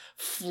how to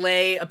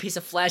flay a piece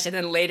of flesh, and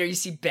then later you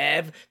see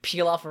Bev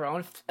peel off her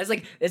own. It's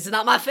like, it's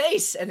not my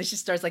face, and then she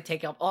starts like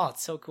taking off. Oh,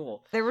 it's so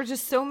cool. There were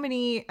just so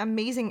many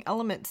amazing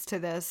elements to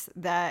this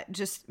that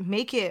just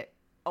make it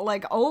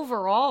like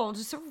overall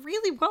just a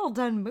really well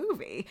done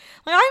movie.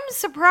 Like I'm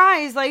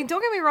surprised, like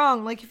don't get me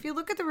wrong, like if you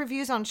look at the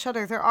reviews on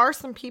Shudder, there are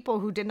some people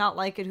who did not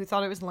like it, who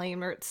thought it was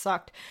lame or it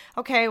sucked.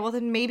 Okay, well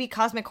then maybe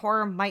cosmic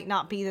horror might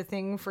not be the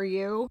thing for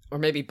you, or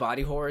maybe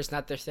body horror is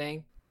not their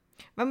thing,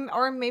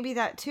 or maybe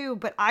that too.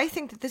 But I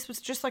think that this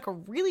was just like a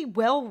really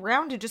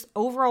well-rounded, just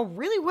overall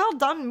really well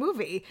done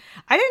movie.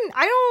 I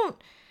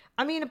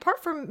mean,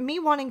 apart from me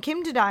wanting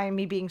Kim to die and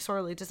me being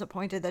sorely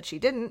disappointed that she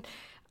didn't,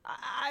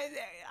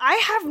 I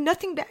have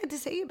nothing bad to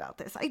say about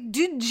this. I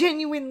did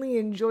genuinely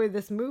enjoy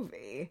this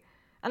movie,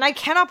 and I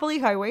cannot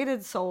believe I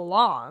waited so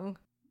long.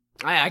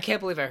 I can't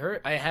believe I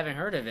haven't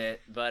heard of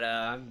it, but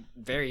I'm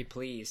very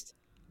pleased.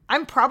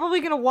 I'm probably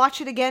gonna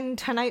watch it again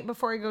tonight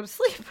before I go to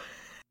sleep.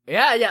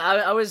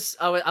 Yeah.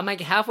 I'm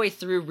like halfway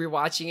through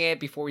rewatching it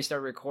before we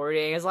start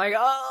recording. It's like,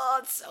 oh,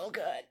 it's so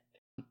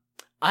good.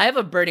 I have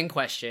a burning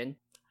question.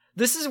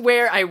 This is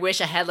where I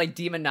wish I had like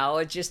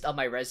demonologist on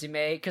my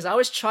resume, because I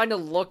was trying to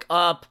look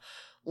up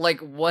like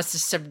what's the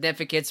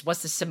significance,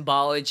 what's the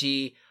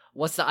symbology,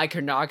 what's the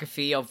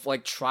iconography of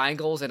like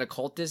triangles and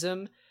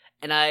occultism,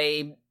 and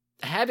I'm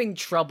having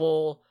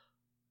trouble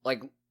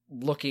like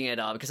looking it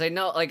up because I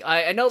know like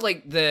I know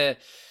like the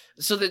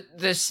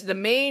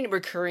main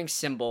recurring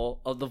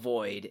symbol of the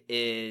void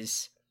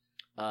is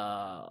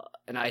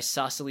an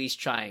isosceles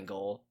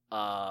triangle.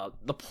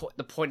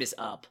 The point is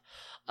up.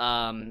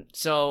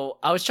 So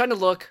I was trying to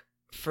look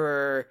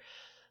for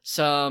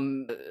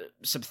some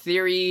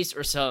theories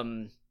or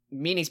some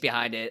meanings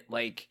behind it,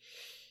 like,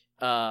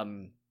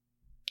 and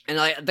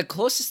the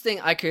closest thing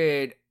I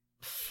could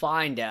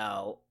find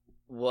out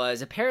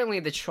was apparently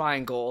the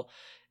triangle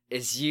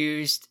is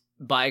used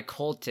by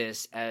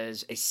cultists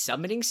as a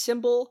summoning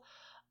symbol.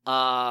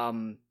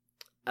 So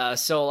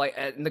like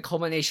in the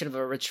culmination of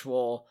a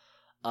ritual,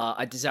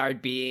 a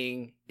desired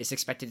being is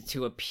expected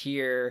to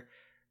appear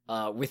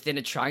within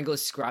a triangle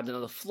inscribed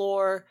on the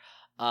floor,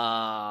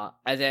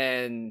 and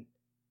then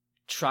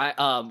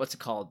what's it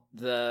called?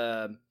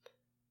 The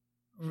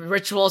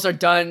rituals are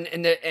done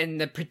in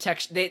the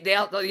protection. They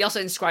also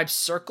inscribe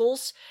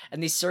circles,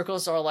 and these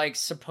circles are like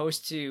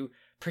supposed to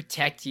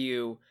protect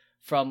you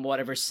from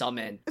whatever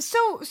summon.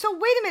 So wait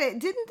a minute.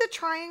 Didn't the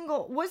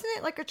triangle, wasn't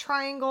it like a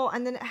triangle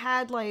and then it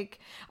had like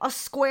a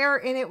square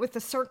in it with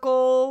a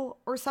circle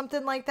or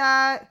something like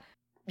that?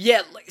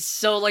 Yeah,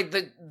 so like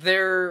the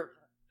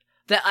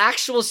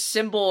actual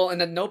symbol in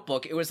the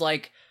notebook, it was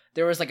like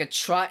there was like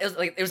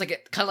it was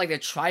like kind of like a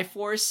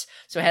Triforce.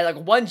 So it had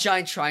like one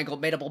giant triangle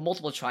made up of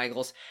multiple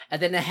triangles,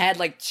 and then it had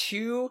like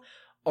two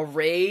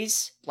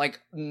arrays,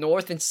 like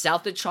north and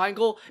south of the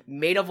triangle,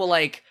 made up of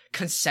like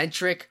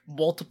concentric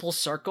multiple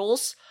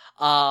circles.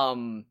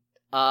 Like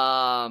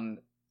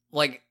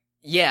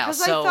yeah.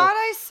 Because So I thought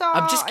I saw.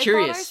 I'm just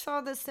curious. I thought I saw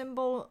the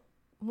symbol.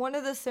 One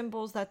of the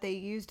symbols that they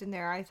used in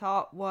there, I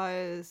thought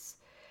was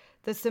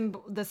the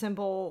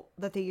symbol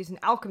that they use in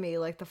alchemy,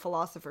 like the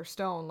Philosopher's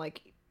Stone,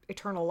 like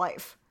eternal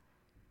life,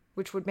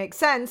 which would make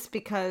sense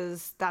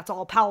because that's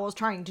all Powell's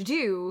trying to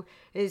do,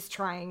 is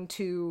trying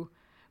to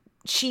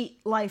cheat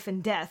life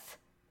and death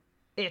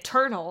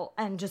eternal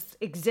and just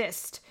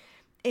exist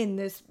in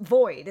this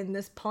void, in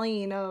this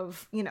plane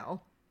of, you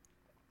know.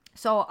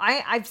 So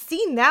I've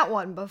seen that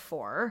one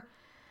before,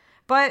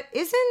 but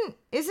isn't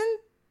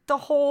the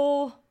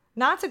whole,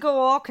 not to go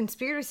all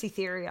conspiracy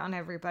theory on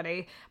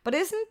everybody, but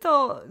isn't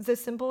the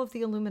symbol of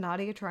the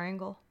Illuminati a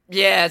triangle?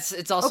 Yeah,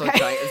 it's also Okay. a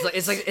triangle.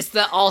 It's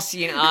the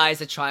all-seeing eye,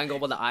 it's a triangle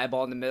with the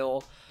eyeball in the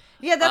middle.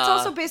 Yeah, that's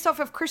also based off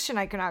of Christian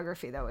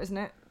iconography, though, isn't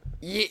it?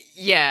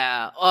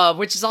 Yeah,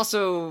 which is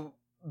also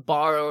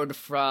borrowed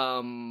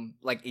from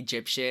like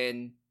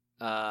Egyptian.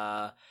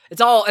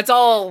 It's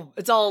all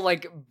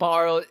like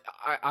borrowed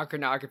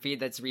iconography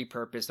that's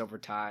repurposed over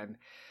time.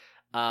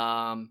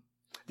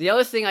 The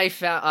other thing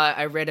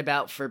I read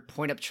about for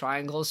point up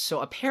triangles.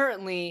 So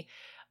apparently,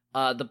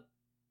 the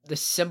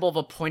symbol of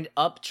a point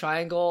up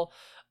triangle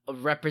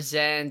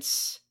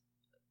represents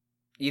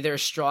either a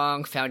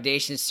strong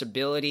foundation,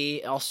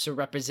 stability. It also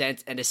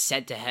represents an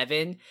ascent to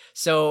heaven.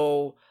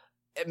 So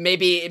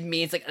maybe it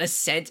means like an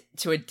ascent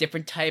to a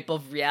different type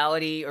of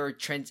reality or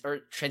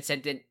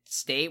transcendent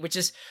state, which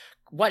is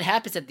what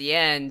happens at the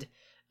end.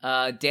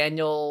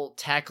 Daniel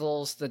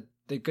tackles the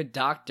good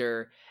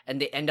doctor, and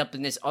they end up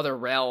in this other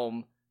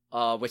realm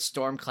with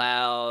storm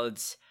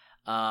clouds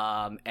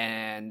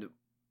and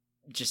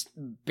just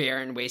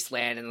barren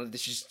wasteland, and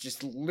this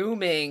just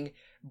looming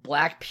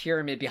black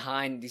pyramid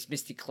behind these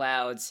misty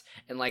clouds,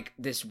 and like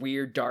this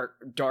weird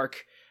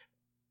dark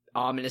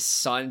ominous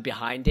sun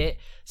behind it.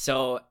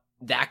 So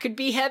that could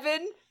be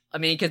heaven. I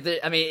mean,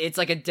 it's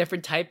like a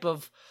different type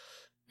of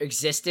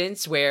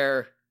existence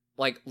where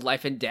like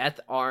life and death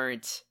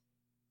aren't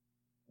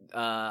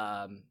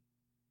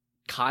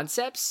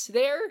concepts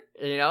there,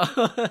 you know.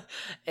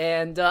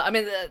 And that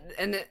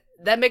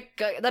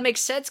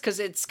makes sense because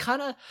it's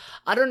kind of,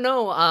 I don't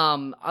know.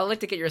 I'd like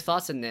to get your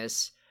thoughts on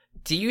this.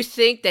 Do you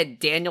think that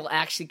Daniel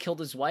actually killed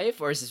his wife,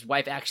 or is his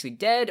wife actually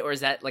dead, or is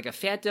that like a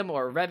phantom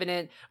or a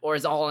revenant, or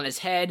is it all in his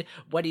head?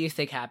 What do you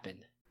think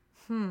happened?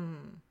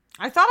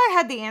 I thought I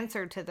had the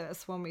answer to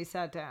this when we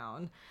sat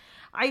down.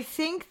 I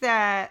think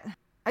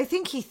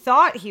he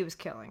thought he was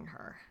killing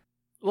her.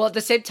 Well, at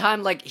the same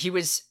time, like he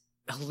was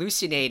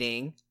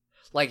hallucinating,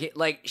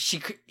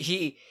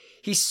 he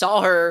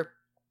saw her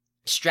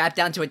strapped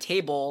down to a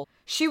table.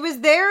 She was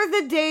there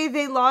the day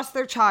they lost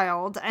their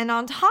child, and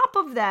on top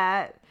of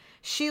that,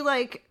 she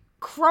like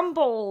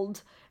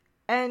crumbled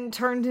and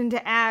turned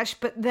into ash,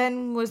 but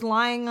then was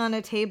lying on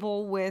a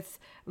table with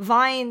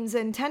vines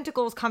and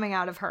tentacles coming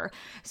out of her.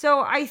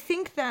 So I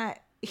think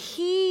that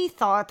he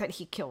thought that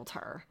he killed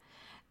her,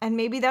 and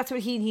maybe that's what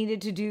he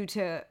needed to do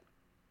to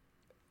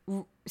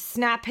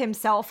snap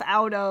himself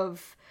out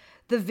of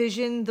the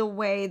vision, the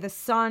way the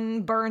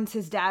son burns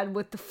his dad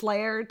with the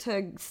flare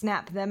to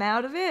snap them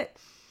out of it.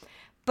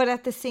 But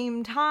at the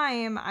same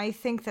time, I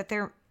think that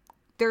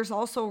there's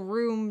also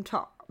room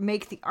to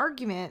make the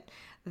argument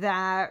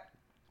that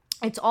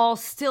it's all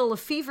still a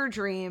fever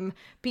dream,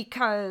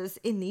 because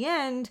in the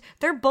end,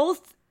 they're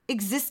both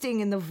existing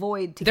in the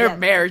void together. Their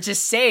marriage is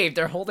saved.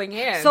 They're holding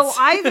hands. So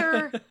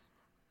either,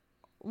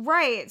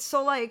 right.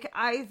 So like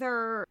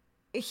either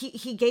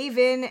he gave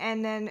in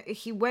and then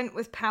he went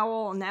with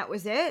Powell and that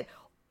was it,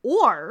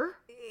 or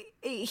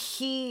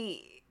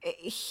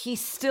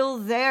he's still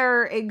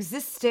there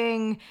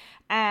existing,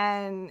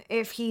 and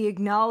if he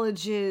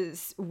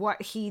acknowledges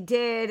what he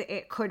did,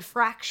 it could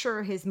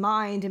fracture his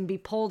mind and be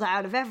pulled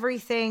out of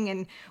everything,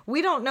 and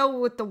we don't know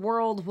what the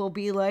world will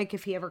be like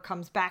if he ever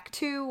comes back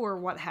to, or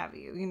what have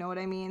you. You know what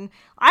I mean?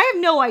 I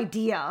have no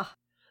idea.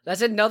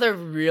 That's another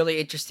really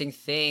interesting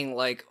thing.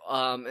 Like,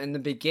 in the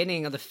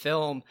beginning of the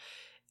film,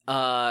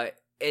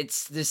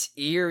 it's this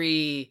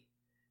eerie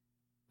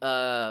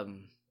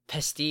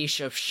pastiche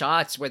of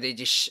shots where they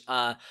just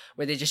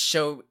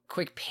show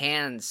quick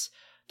pans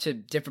to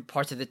different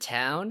parts of the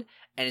town,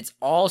 and it's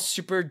all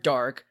super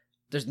dark.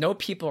 There's no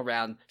people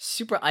around,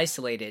 super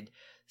isolated.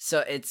 So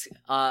it's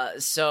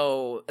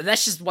so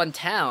that's just one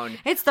town.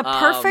 It's the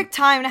perfect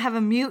time to have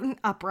a mutant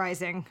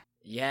uprising.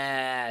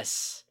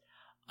 Yes.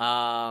 So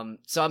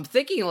I'm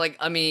thinking, like,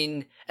 I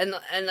mean, and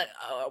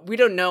we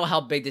don't know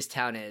how big this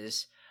town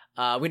is.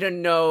 We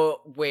don't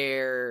know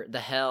where the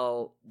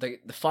hell the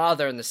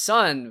father and the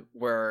son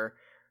were,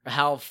 or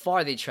how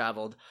far they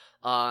traveled.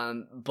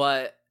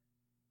 But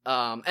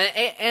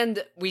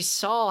and we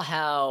saw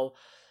how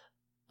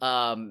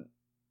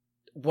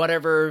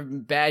whatever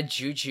bad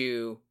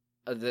juju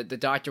the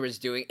doctor was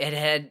doing, it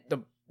had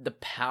the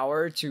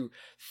power to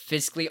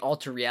physically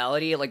alter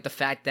reality. Like the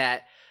fact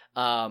that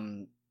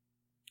even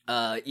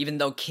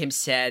though Kim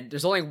said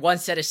there's only one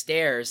set of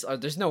stairs,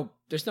 there's no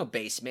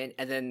basement,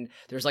 and then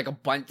there's like a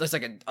bunch, there's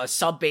like a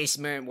sub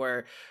basement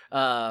where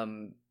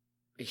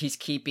he's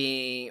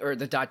keeping, or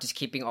the doctor's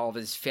keeping all of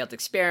his failed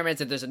experiments,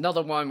 and there's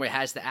another one where it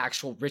has the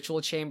actual ritual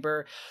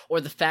chamber,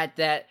 or the fact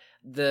that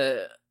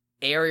the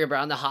area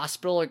around the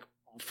hospital, like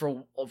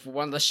for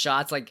one of the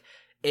shots, like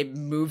it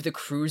moved the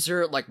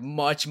cruiser like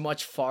much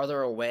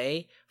farther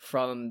away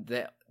from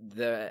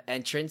the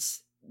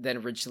entrance than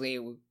originally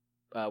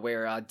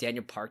where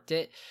Daniel parked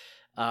it.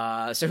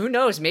 So who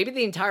knows? Maybe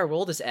the entire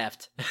world is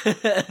effed.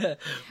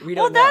 We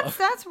don't know.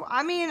 That's.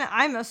 I mean,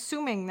 I'm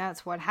assuming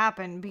that's what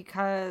happened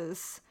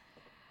because,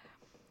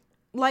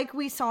 like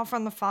we saw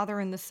from the father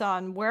and the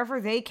son, wherever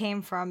they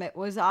came from, it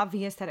was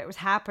obvious that it was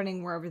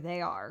happening wherever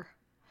they are.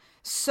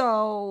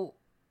 So,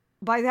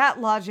 by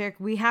that logic,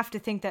 we have to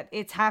think that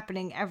it's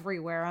happening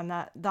everywhere, and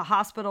that the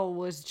hospital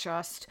was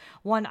just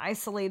one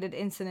isolated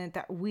incident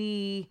that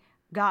we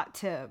got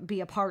to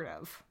be a part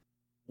of.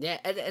 Yeah,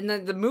 and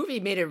the movie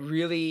made it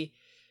really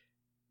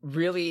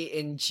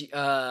it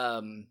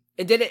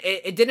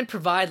didn't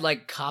provide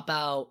like cop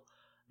out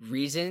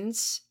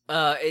reasons.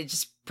 It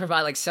just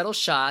provided like subtle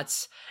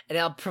shots, and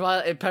it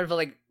provided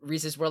like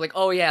reasons where like,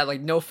 oh yeah,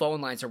 like no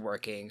phone lines are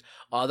working,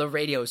 the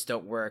radios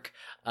don't work,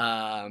 you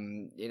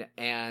know,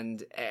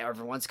 and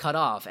everyone's cut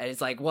off, and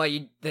it's like, well,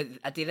 at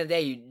the end of the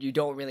day, you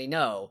don't really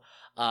know,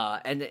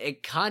 and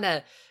it kind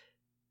of.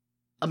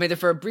 I mean,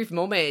 for a brief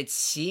moment, it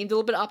seemed a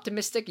little bit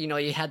optimistic. You know,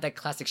 you had that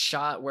classic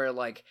shot where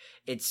like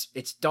it's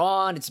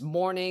dawn, it's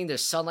morning,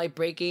 there's sunlight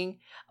breaking,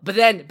 but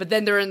then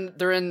they're in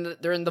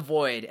the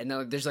void, and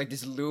then there's like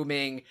this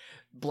looming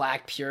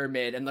black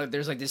pyramid, and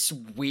there's like this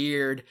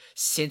weird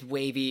synth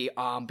wavy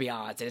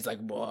ambiance, and it's like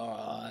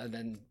whoa,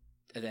 and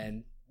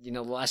then you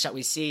know the last shot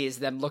we see is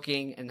them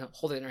looking and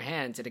holding their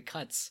hands, and it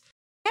cuts.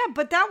 Yeah,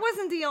 but that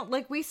wasn't the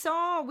like we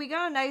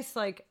got a nice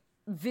like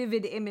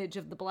vivid image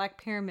of the Black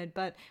Pyramid,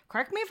 but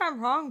correct me if I'm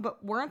wrong,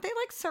 but weren't they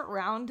like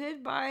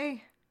surrounded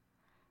by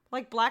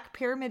like Black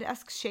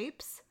Pyramid-esque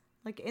shapes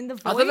like in the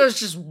void? I thought there was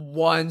just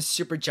one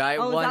super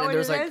giant one, and there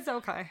was like is?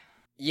 Okay.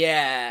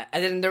 Yeah,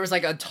 and then there was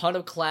like a ton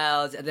of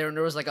clouds, and then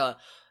there was like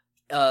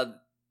the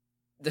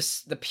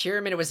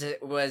pyramid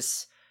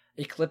was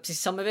eclipsing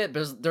some of it,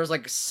 but there was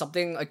like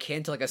something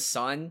akin to like a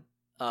sun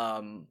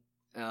in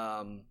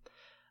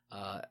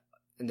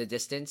the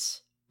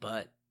distance,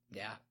 but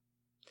yeah.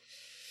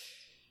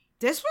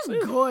 This was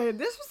good.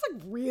 This was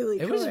like really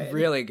good. It was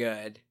really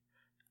good.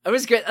 It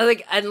was good. I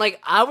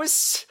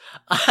was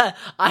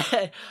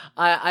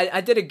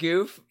I did a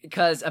goof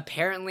because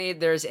apparently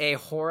there's a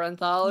horror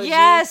anthology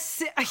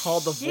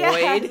called The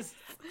Void.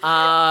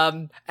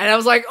 And I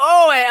was like,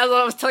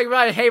 I was telling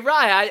Ryan, hey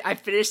Ryan, I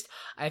finished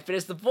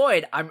The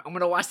Void. I'm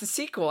gonna watch the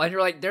sequel. And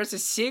you're like, there's a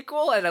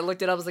sequel? And I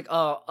looked it up, I was like,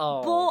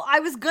 oh. Well,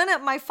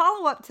 my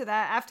follow-up to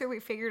that after we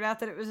figured out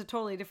that it was a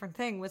totally different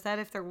thing was that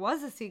if there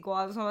was a sequel,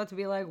 I was about to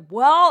be like,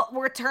 well,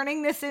 we're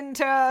turning this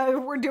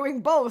into, we're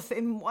doing both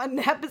in one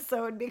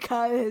episode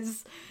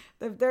because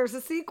if there's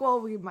a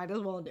sequel, we might as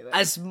well do it.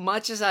 As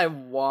much as I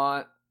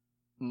want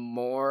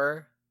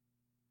more,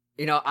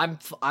 you know, I'm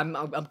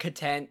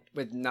content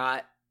with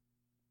not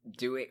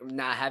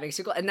having a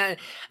sequel. And then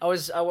I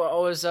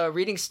was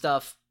reading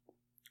stuff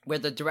where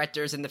the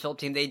directors and the film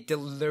team, they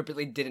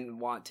deliberately didn't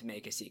want to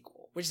make a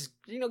sequel, which is,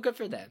 you know, good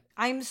for them.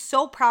 I'm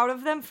so proud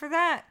of them for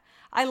that.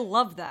 I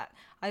love that.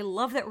 I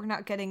love that we're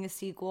not getting a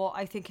sequel.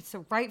 I think it's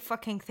the right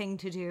fucking thing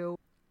to do.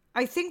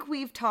 I think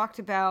we've talked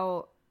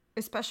about,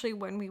 especially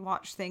when we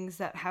watch things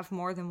that have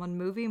more than one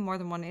movie, more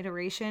than one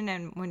iteration,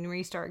 and when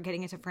we start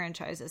getting into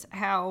franchises,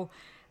 how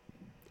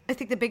I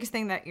think the biggest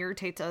thing that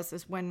irritates us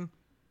is when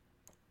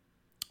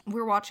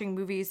we're watching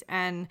movies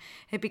and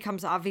it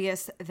becomes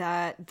obvious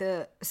that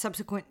the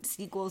subsequent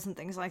sequels and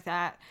things like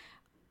that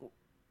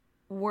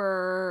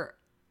were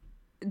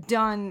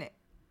done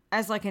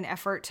as like an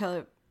effort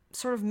to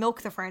sort of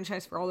milk the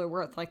franchise for all they're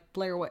worth, like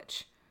Blair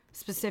Witch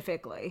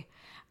specifically.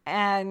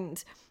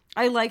 And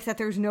I like that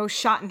there's no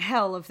shot in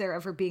hell of there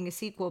ever being a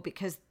sequel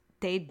because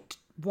they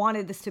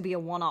wanted this to be a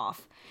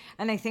one-off.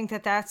 And I think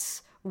that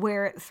that's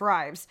where it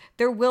thrives.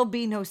 There will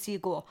be no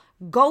sequel.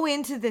 Go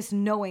into this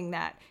knowing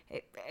that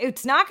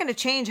it's not going to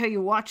change how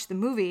you watch the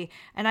movie,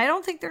 and I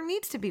don't think there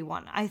needs to be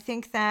one. I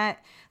think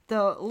that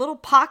the little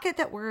pocket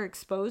that we're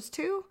exposed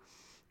to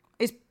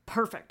is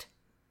perfect.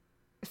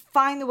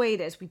 Fine the way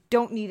it is. We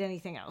don't need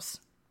anything else.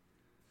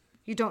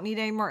 You don't need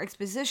any more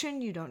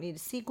exposition. You don't need a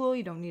sequel.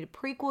 You don't need a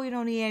prequel. You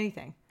don't need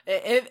anything.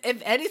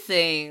 If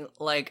anything,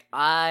 like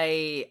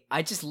I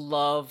just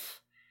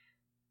love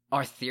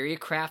our theory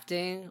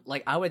crafting.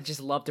 Like I would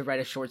just love to write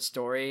a short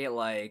story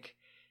like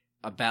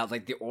about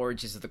like the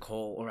origins of the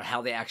cult or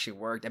how they actually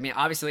worked. I mean,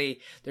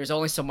 obviously there's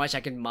only so much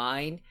I can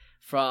mine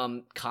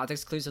from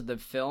context clues of the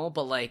film,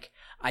 but like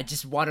I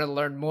just want to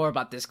learn more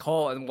about this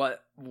cult and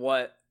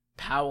what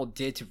Powell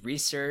did to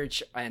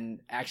research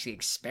and actually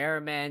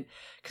experiment,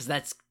 because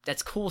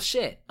that's cool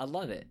shit. I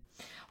love it.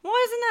 Well,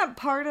 isn't that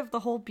part of the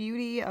whole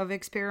beauty of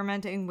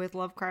experimenting with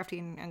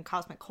Lovecraftian and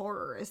cosmic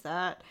horror, is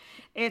that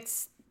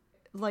it's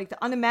like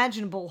the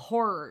unimaginable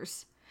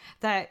horrors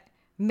that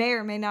may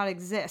or may not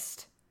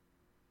exist.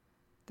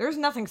 There's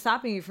nothing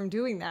stopping you from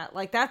doing that.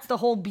 Like, that's the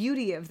whole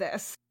beauty of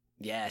this.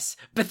 Yes,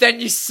 but then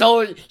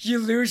you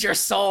lose your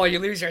soul, you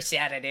lose your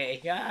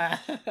sanity.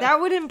 That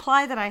would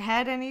imply that I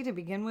had any to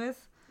begin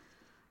with,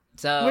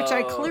 which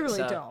I clearly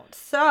don't.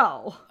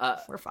 So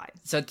we're fine.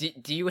 So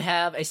do you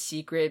have a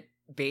secret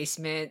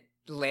basement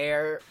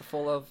lair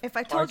full of? If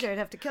I told you, I'd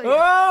have to kill you.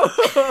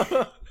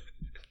 Oh!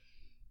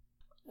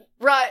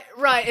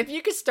 Right. If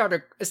you could start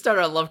a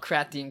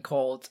Lovecraftian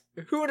cult,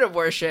 who would it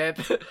worship?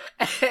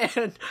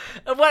 And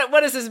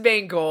what is his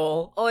main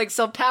goal? Like,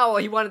 so Powell,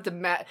 he wanted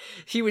to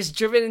he was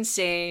driven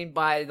insane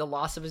by the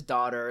loss of his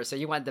daughter, so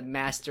he wanted to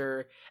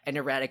master and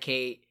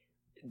eradicate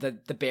the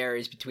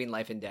barriers between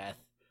life and death.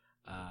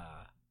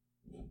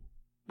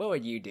 What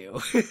would you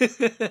do?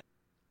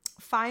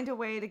 Find a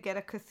way to get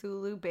a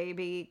Cthulhu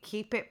baby,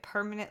 keep it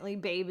permanently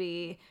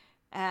baby,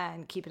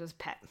 and keep it as a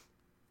pet.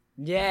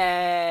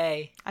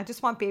 Yay! I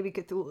just want baby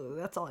Cthulhu.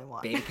 That's all I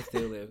want. Baby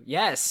Cthulhu.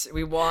 Yes,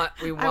 I want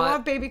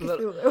baby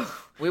Cthulhu.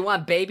 We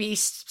want baby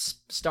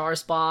star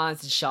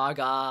spawns and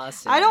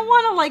Shoggoths. I don't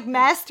want to like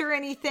master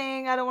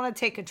anything. I don't want to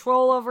take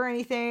control over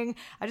anything.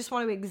 I just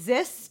want to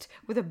exist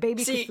with a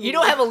baby Cthulhu. You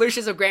don't have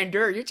illusions of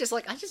grandeur. You're just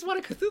like, I just want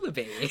a Cthulhu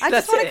baby. I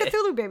just want a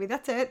Cthulhu baby.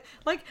 That's it.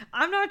 Like,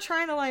 I'm not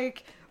trying to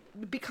like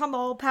become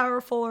all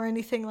powerful or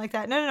anything like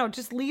that. No.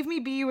 Just leave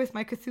me be with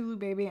my Cthulhu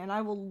baby, and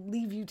I will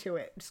leave you to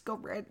it. Just go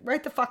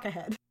right the fuck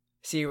ahead.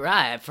 See,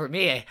 right, for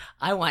me,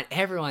 I want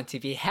everyone to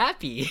be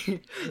happy.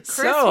 Chris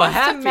so wants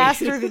happy. to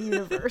master the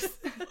universe.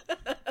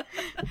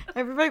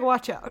 Everybody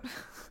watch out.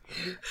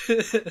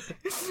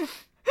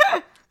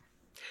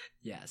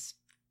 Yes.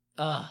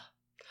 Yeah,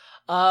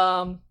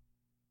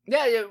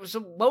 so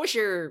what was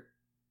your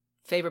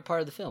favorite part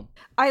of the film?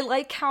 I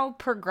like how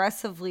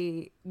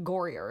progressively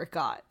gorier it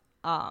got.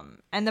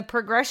 And the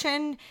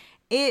progression,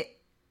 it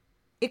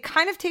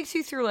kind of takes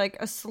you through like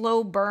a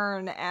slow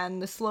burn,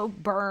 and the slow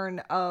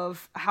burn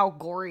of how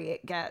gory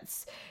it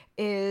gets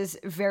is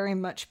very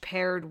much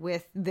paired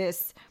with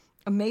this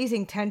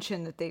amazing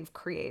tension that they've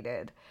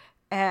created.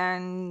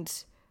 And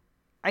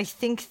I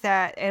think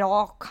that it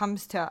all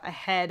comes to a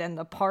head, and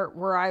the part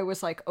where I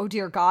was like, oh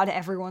dear God,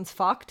 everyone's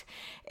fucked,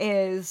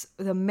 is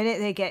the minute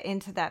they get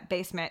into that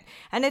basement.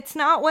 And it's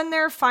not when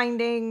they're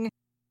finding...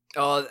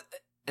 Oh,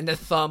 and the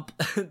thump.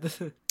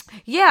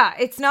 Yeah,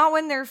 it's not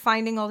when they're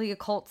finding all the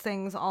occult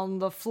things on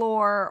the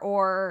floor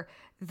or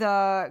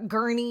the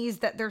gurneys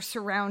that they're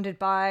surrounded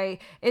by.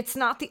 It's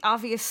not the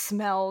obvious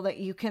smell that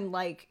you can,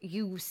 like,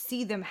 you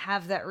see them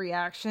have that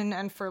reaction,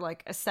 and for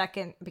like a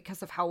second,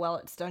 because of how well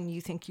it's done,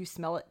 you think you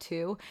smell it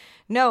too.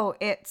 No,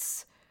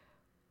 it's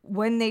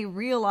when they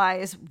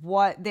realize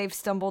what they've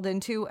stumbled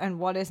into and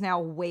what is now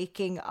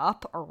waking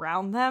up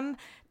around them.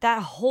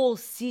 That whole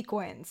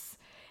sequence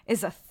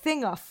is a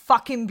thing of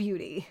fucking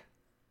beauty.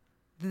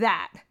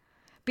 That.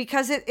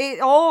 Because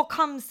it all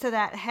comes to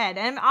that head.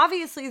 And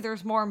obviously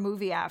there's more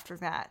movie after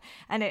that.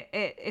 And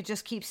it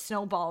just keeps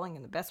snowballing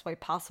in the best way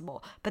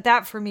possible. But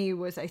that for me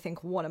was, I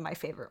think, one of my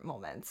favorite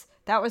moments.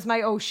 That was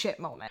my oh shit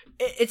moment.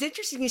 It's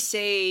interesting you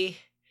say...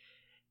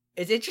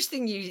 It's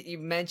interesting you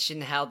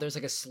mentioned how there's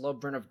like a slow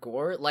burn of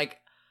gore. Like,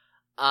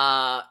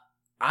 I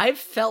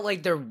felt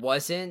like there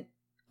wasn't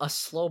a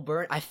slow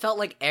burn. I felt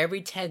like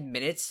every 10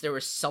 minutes there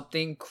was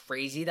something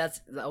crazy that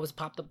was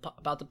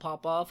about to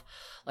pop off.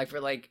 Like for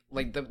like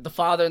the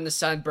father and the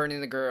son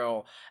burning the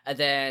girl, and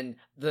then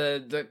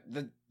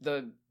the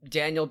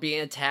Daniel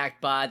being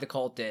attacked by the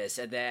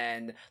cultists, and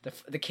then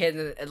the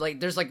kid, and like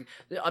there's like,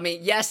 I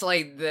mean, yes,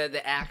 like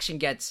the action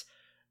gets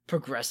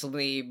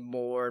progressively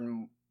more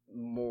and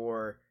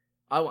more.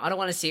 I don't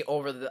want to say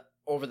over the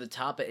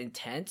top but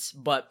intense,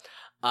 but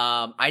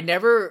I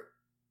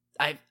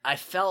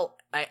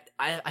felt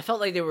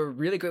like they were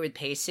really great with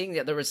pacing.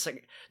 That there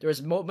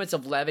was moments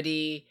of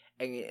levity,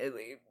 and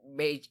it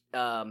made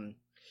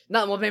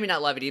maybe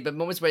not levity, but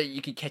moments where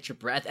you could catch your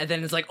breath, and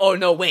then it's like, oh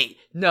no, wait,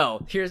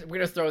 no, we're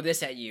gonna throw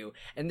this at you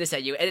and this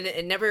at you, and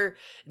it never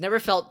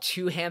felt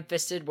too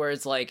ham-fisted, where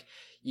it's like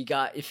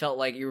it felt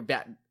like you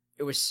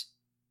were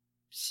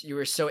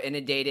so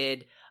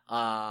inundated,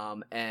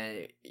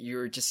 and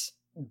you're just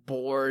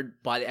bored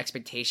by the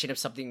expectation of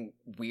something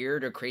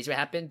weird or crazy to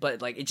happen,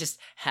 but like it just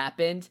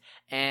happened,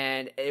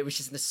 and it was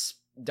just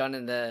done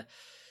in the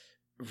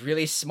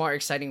really smart,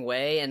 exciting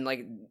way. And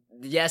like,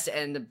 yes,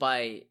 and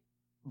by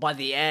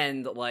the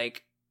end,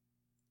 like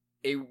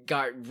it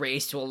got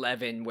raised to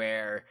 11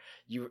 where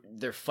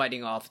they're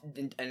fighting off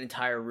an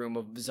entire room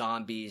of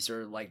zombies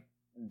or like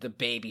the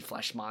baby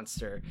flesh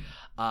monster,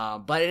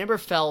 but I never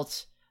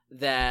felt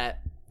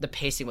that the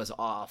pacing was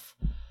off.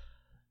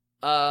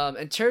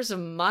 In terms of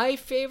my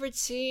favorite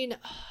scene,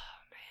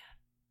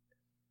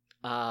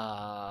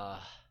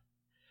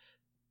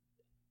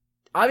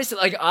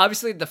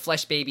 obviously the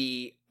flesh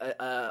baby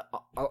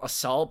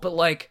assault, but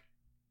like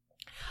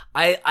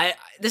I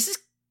this is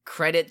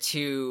credit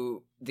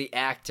to the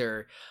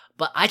actor,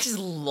 but I just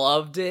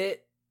loved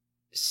it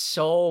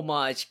so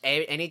much.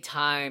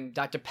 Anytime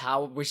Dr.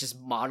 Powell was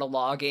just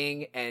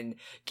monologuing and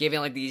giving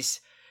like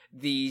these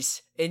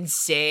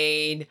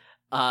insane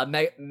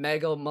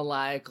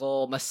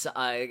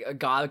megalomaniacal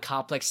god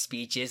complex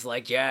speeches,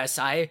 like, yes,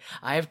 I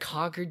have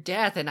conquered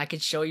death and I can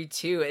show you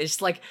too.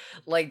 It's like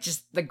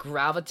just the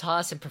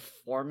gravitas and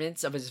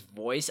performance of his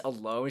voice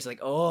alone is like,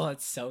 oh,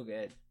 it's so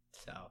good.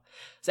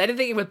 So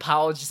anything with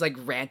Powell just like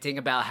ranting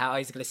about how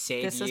he's gonna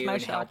save you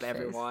and help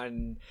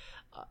everyone.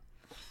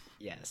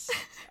 Yes.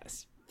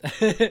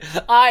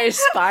 I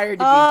aspired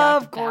to be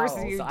Dr. Of course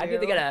Powell, you so do.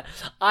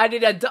 I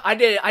did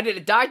a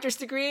doctor's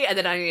degree, and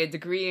then I need a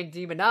degree in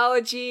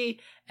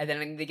demonology, and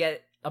then I need to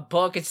get a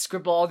book and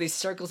scribble all these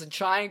circles and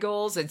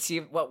triangles and see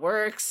what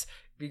works.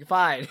 Be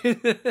fine.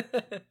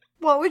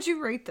 What would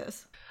you rate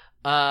this?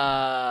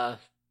 I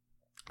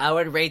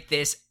would rate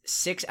this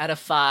 6 out of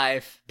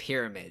 5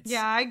 pyramids.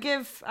 Yeah,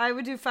 I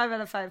would do 5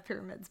 out of 5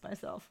 pyramids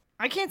myself.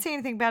 I can't say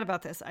anything bad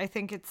about this. I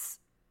think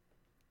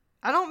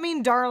I don't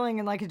mean darling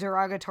in like a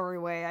derogatory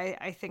way.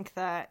 I think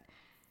that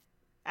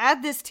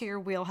add this to your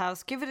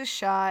wheelhouse, give it a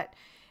shot.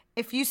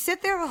 If you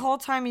sit there the whole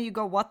time and you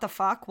go, what the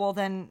fuck? Well,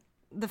 then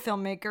the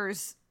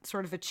filmmakers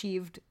sort of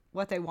achieved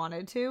what they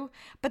wanted to.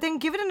 But then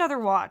give it another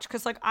watch,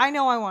 because like I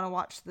know I want to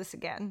watch this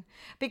again,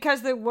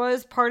 because there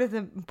was part of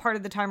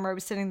the time where I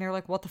was sitting there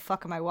like, what the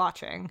fuck am I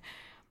watching?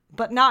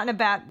 But not in a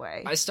bad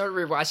way. I started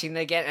rewatching it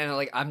again, and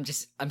like I'm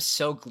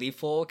so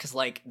gleeful because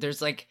like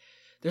there's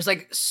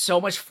so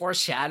much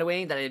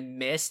foreshadowing that I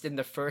missed in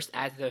the first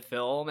act of the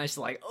film. It's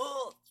like,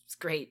 oh, it's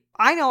great.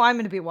 I know I'm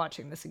going to be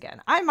watching this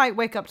again. I might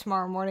wake up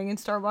tomorrow morning and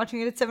start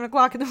watching it at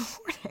 7:00 in the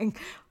morning.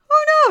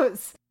 Who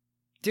knows?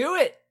 Do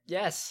it.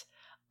 Yes.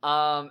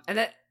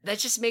 And that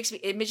just makes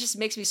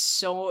me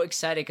so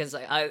excited because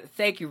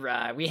thank you,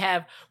 Ryan. We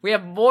have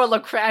more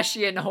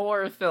Lovecraftian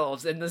horror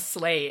films in the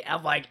slate.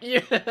 I'm like,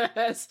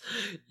 yes.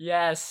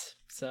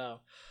 So,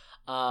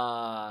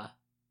 yeah,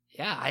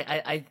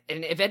 I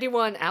and if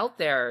anyone out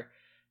there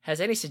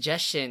has any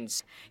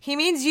suggestions, he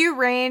means you,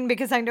 Rain,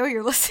 because I know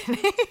you're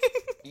listening.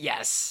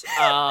 Yes.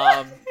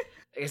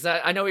 Because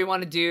I know we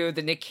want to do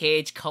the Nick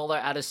Cage Color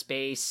Out of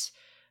Space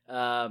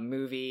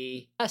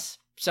movie. Yes.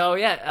 So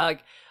yeah,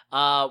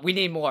 we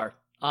need more.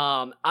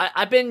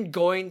 I've been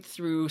going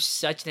through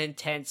such an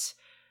intense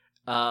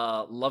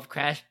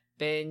Lovecraft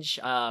binge.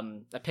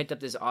 I picked up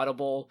this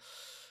Audible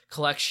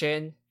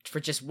collection. For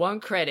just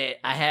one credit,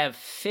 I have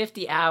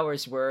 50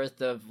 hours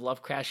worth of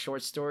Lovecraft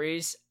short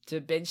stories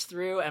to binge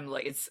through, and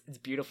like it's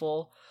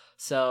beautiful.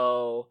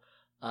 So,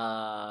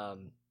 yeah,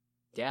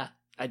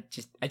 I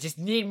just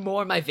need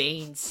more in my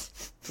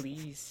veins,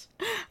 please.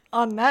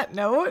 On that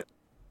note,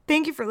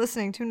 thank you for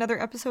listening to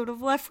another episode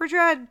of Left for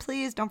Dread.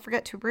 Please don't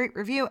forget to rate,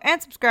 review,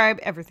 and subscribe.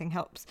 Everything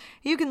helps.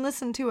 You can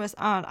listen to us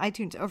on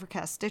iTunes,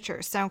 Overcast, Stitcher,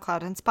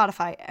 SoundCloud, and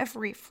Spotify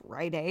every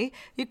Friday.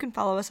 You can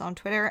follow us on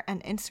Twitter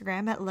and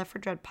Instagram at Left for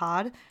Dread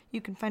Pod. You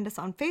can find us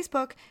on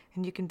Facebook,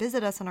 and you can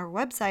visit us on our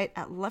website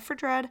at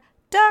leftfordread.com.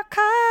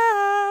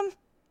 I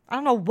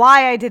don't know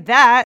why I did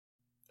that.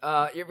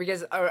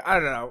 Because I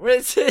don't know.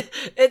 It's.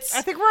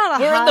 I think we're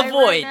on a high in the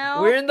void. right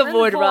now. We're in the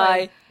void,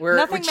 Rye. We're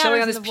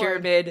chilling on this in the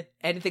pyramid. void.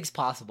 Anything's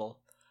possible.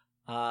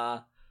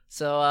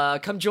 So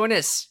come join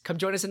us. Come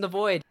join us in the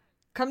void.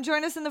 Come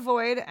join us in the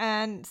void,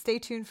 and stay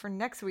tuned for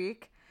next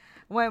week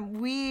when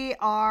we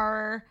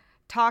are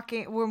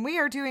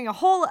doing a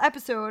whole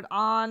episode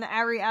on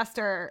Ari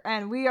Aster,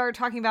 and we are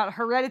talking about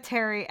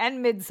Hereditary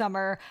and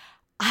Midsommar.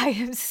 I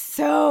am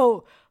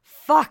so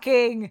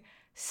fucking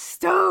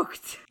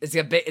stoked. It's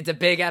a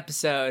big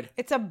episode.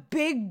 It's a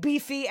big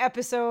beefy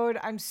episode.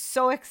 I'm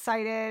so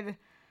excited.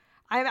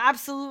 I'm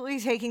absolutely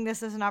taking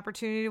this as an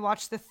opportunity to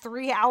watch the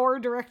 3-hour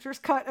director's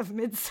cut of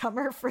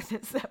Midsommar for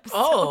this episode.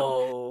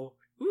 Oh,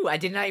 ooh, I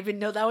did not even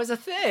know that was a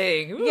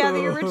thing. Ooh, yeah,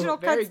 the original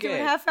cut's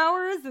good. 2.5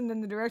 hours, and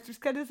then the director's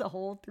cut is a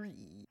whole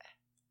 3.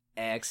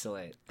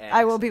 Excellent.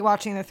 I will be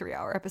watching the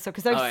 3-hour episode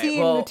because I've seen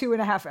the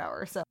 2.5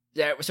 hours. So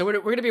yeah, so we're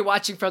going to be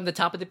watching from the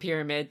top of the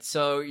pyramid.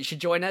 So you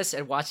should join us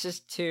and watch this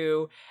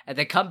too, and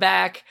then come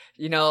back.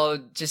 You know,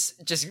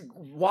 just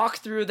walk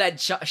through that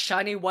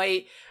shiny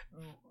white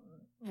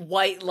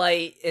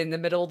light in the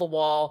middle of the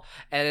wall,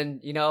 and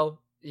you know,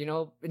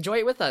 enjoy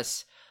it with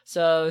us.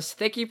 So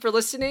thank you for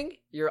listening.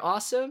 You're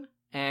awesome,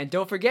 and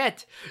don't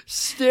forget,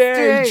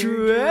 stay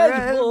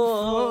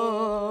dreadful.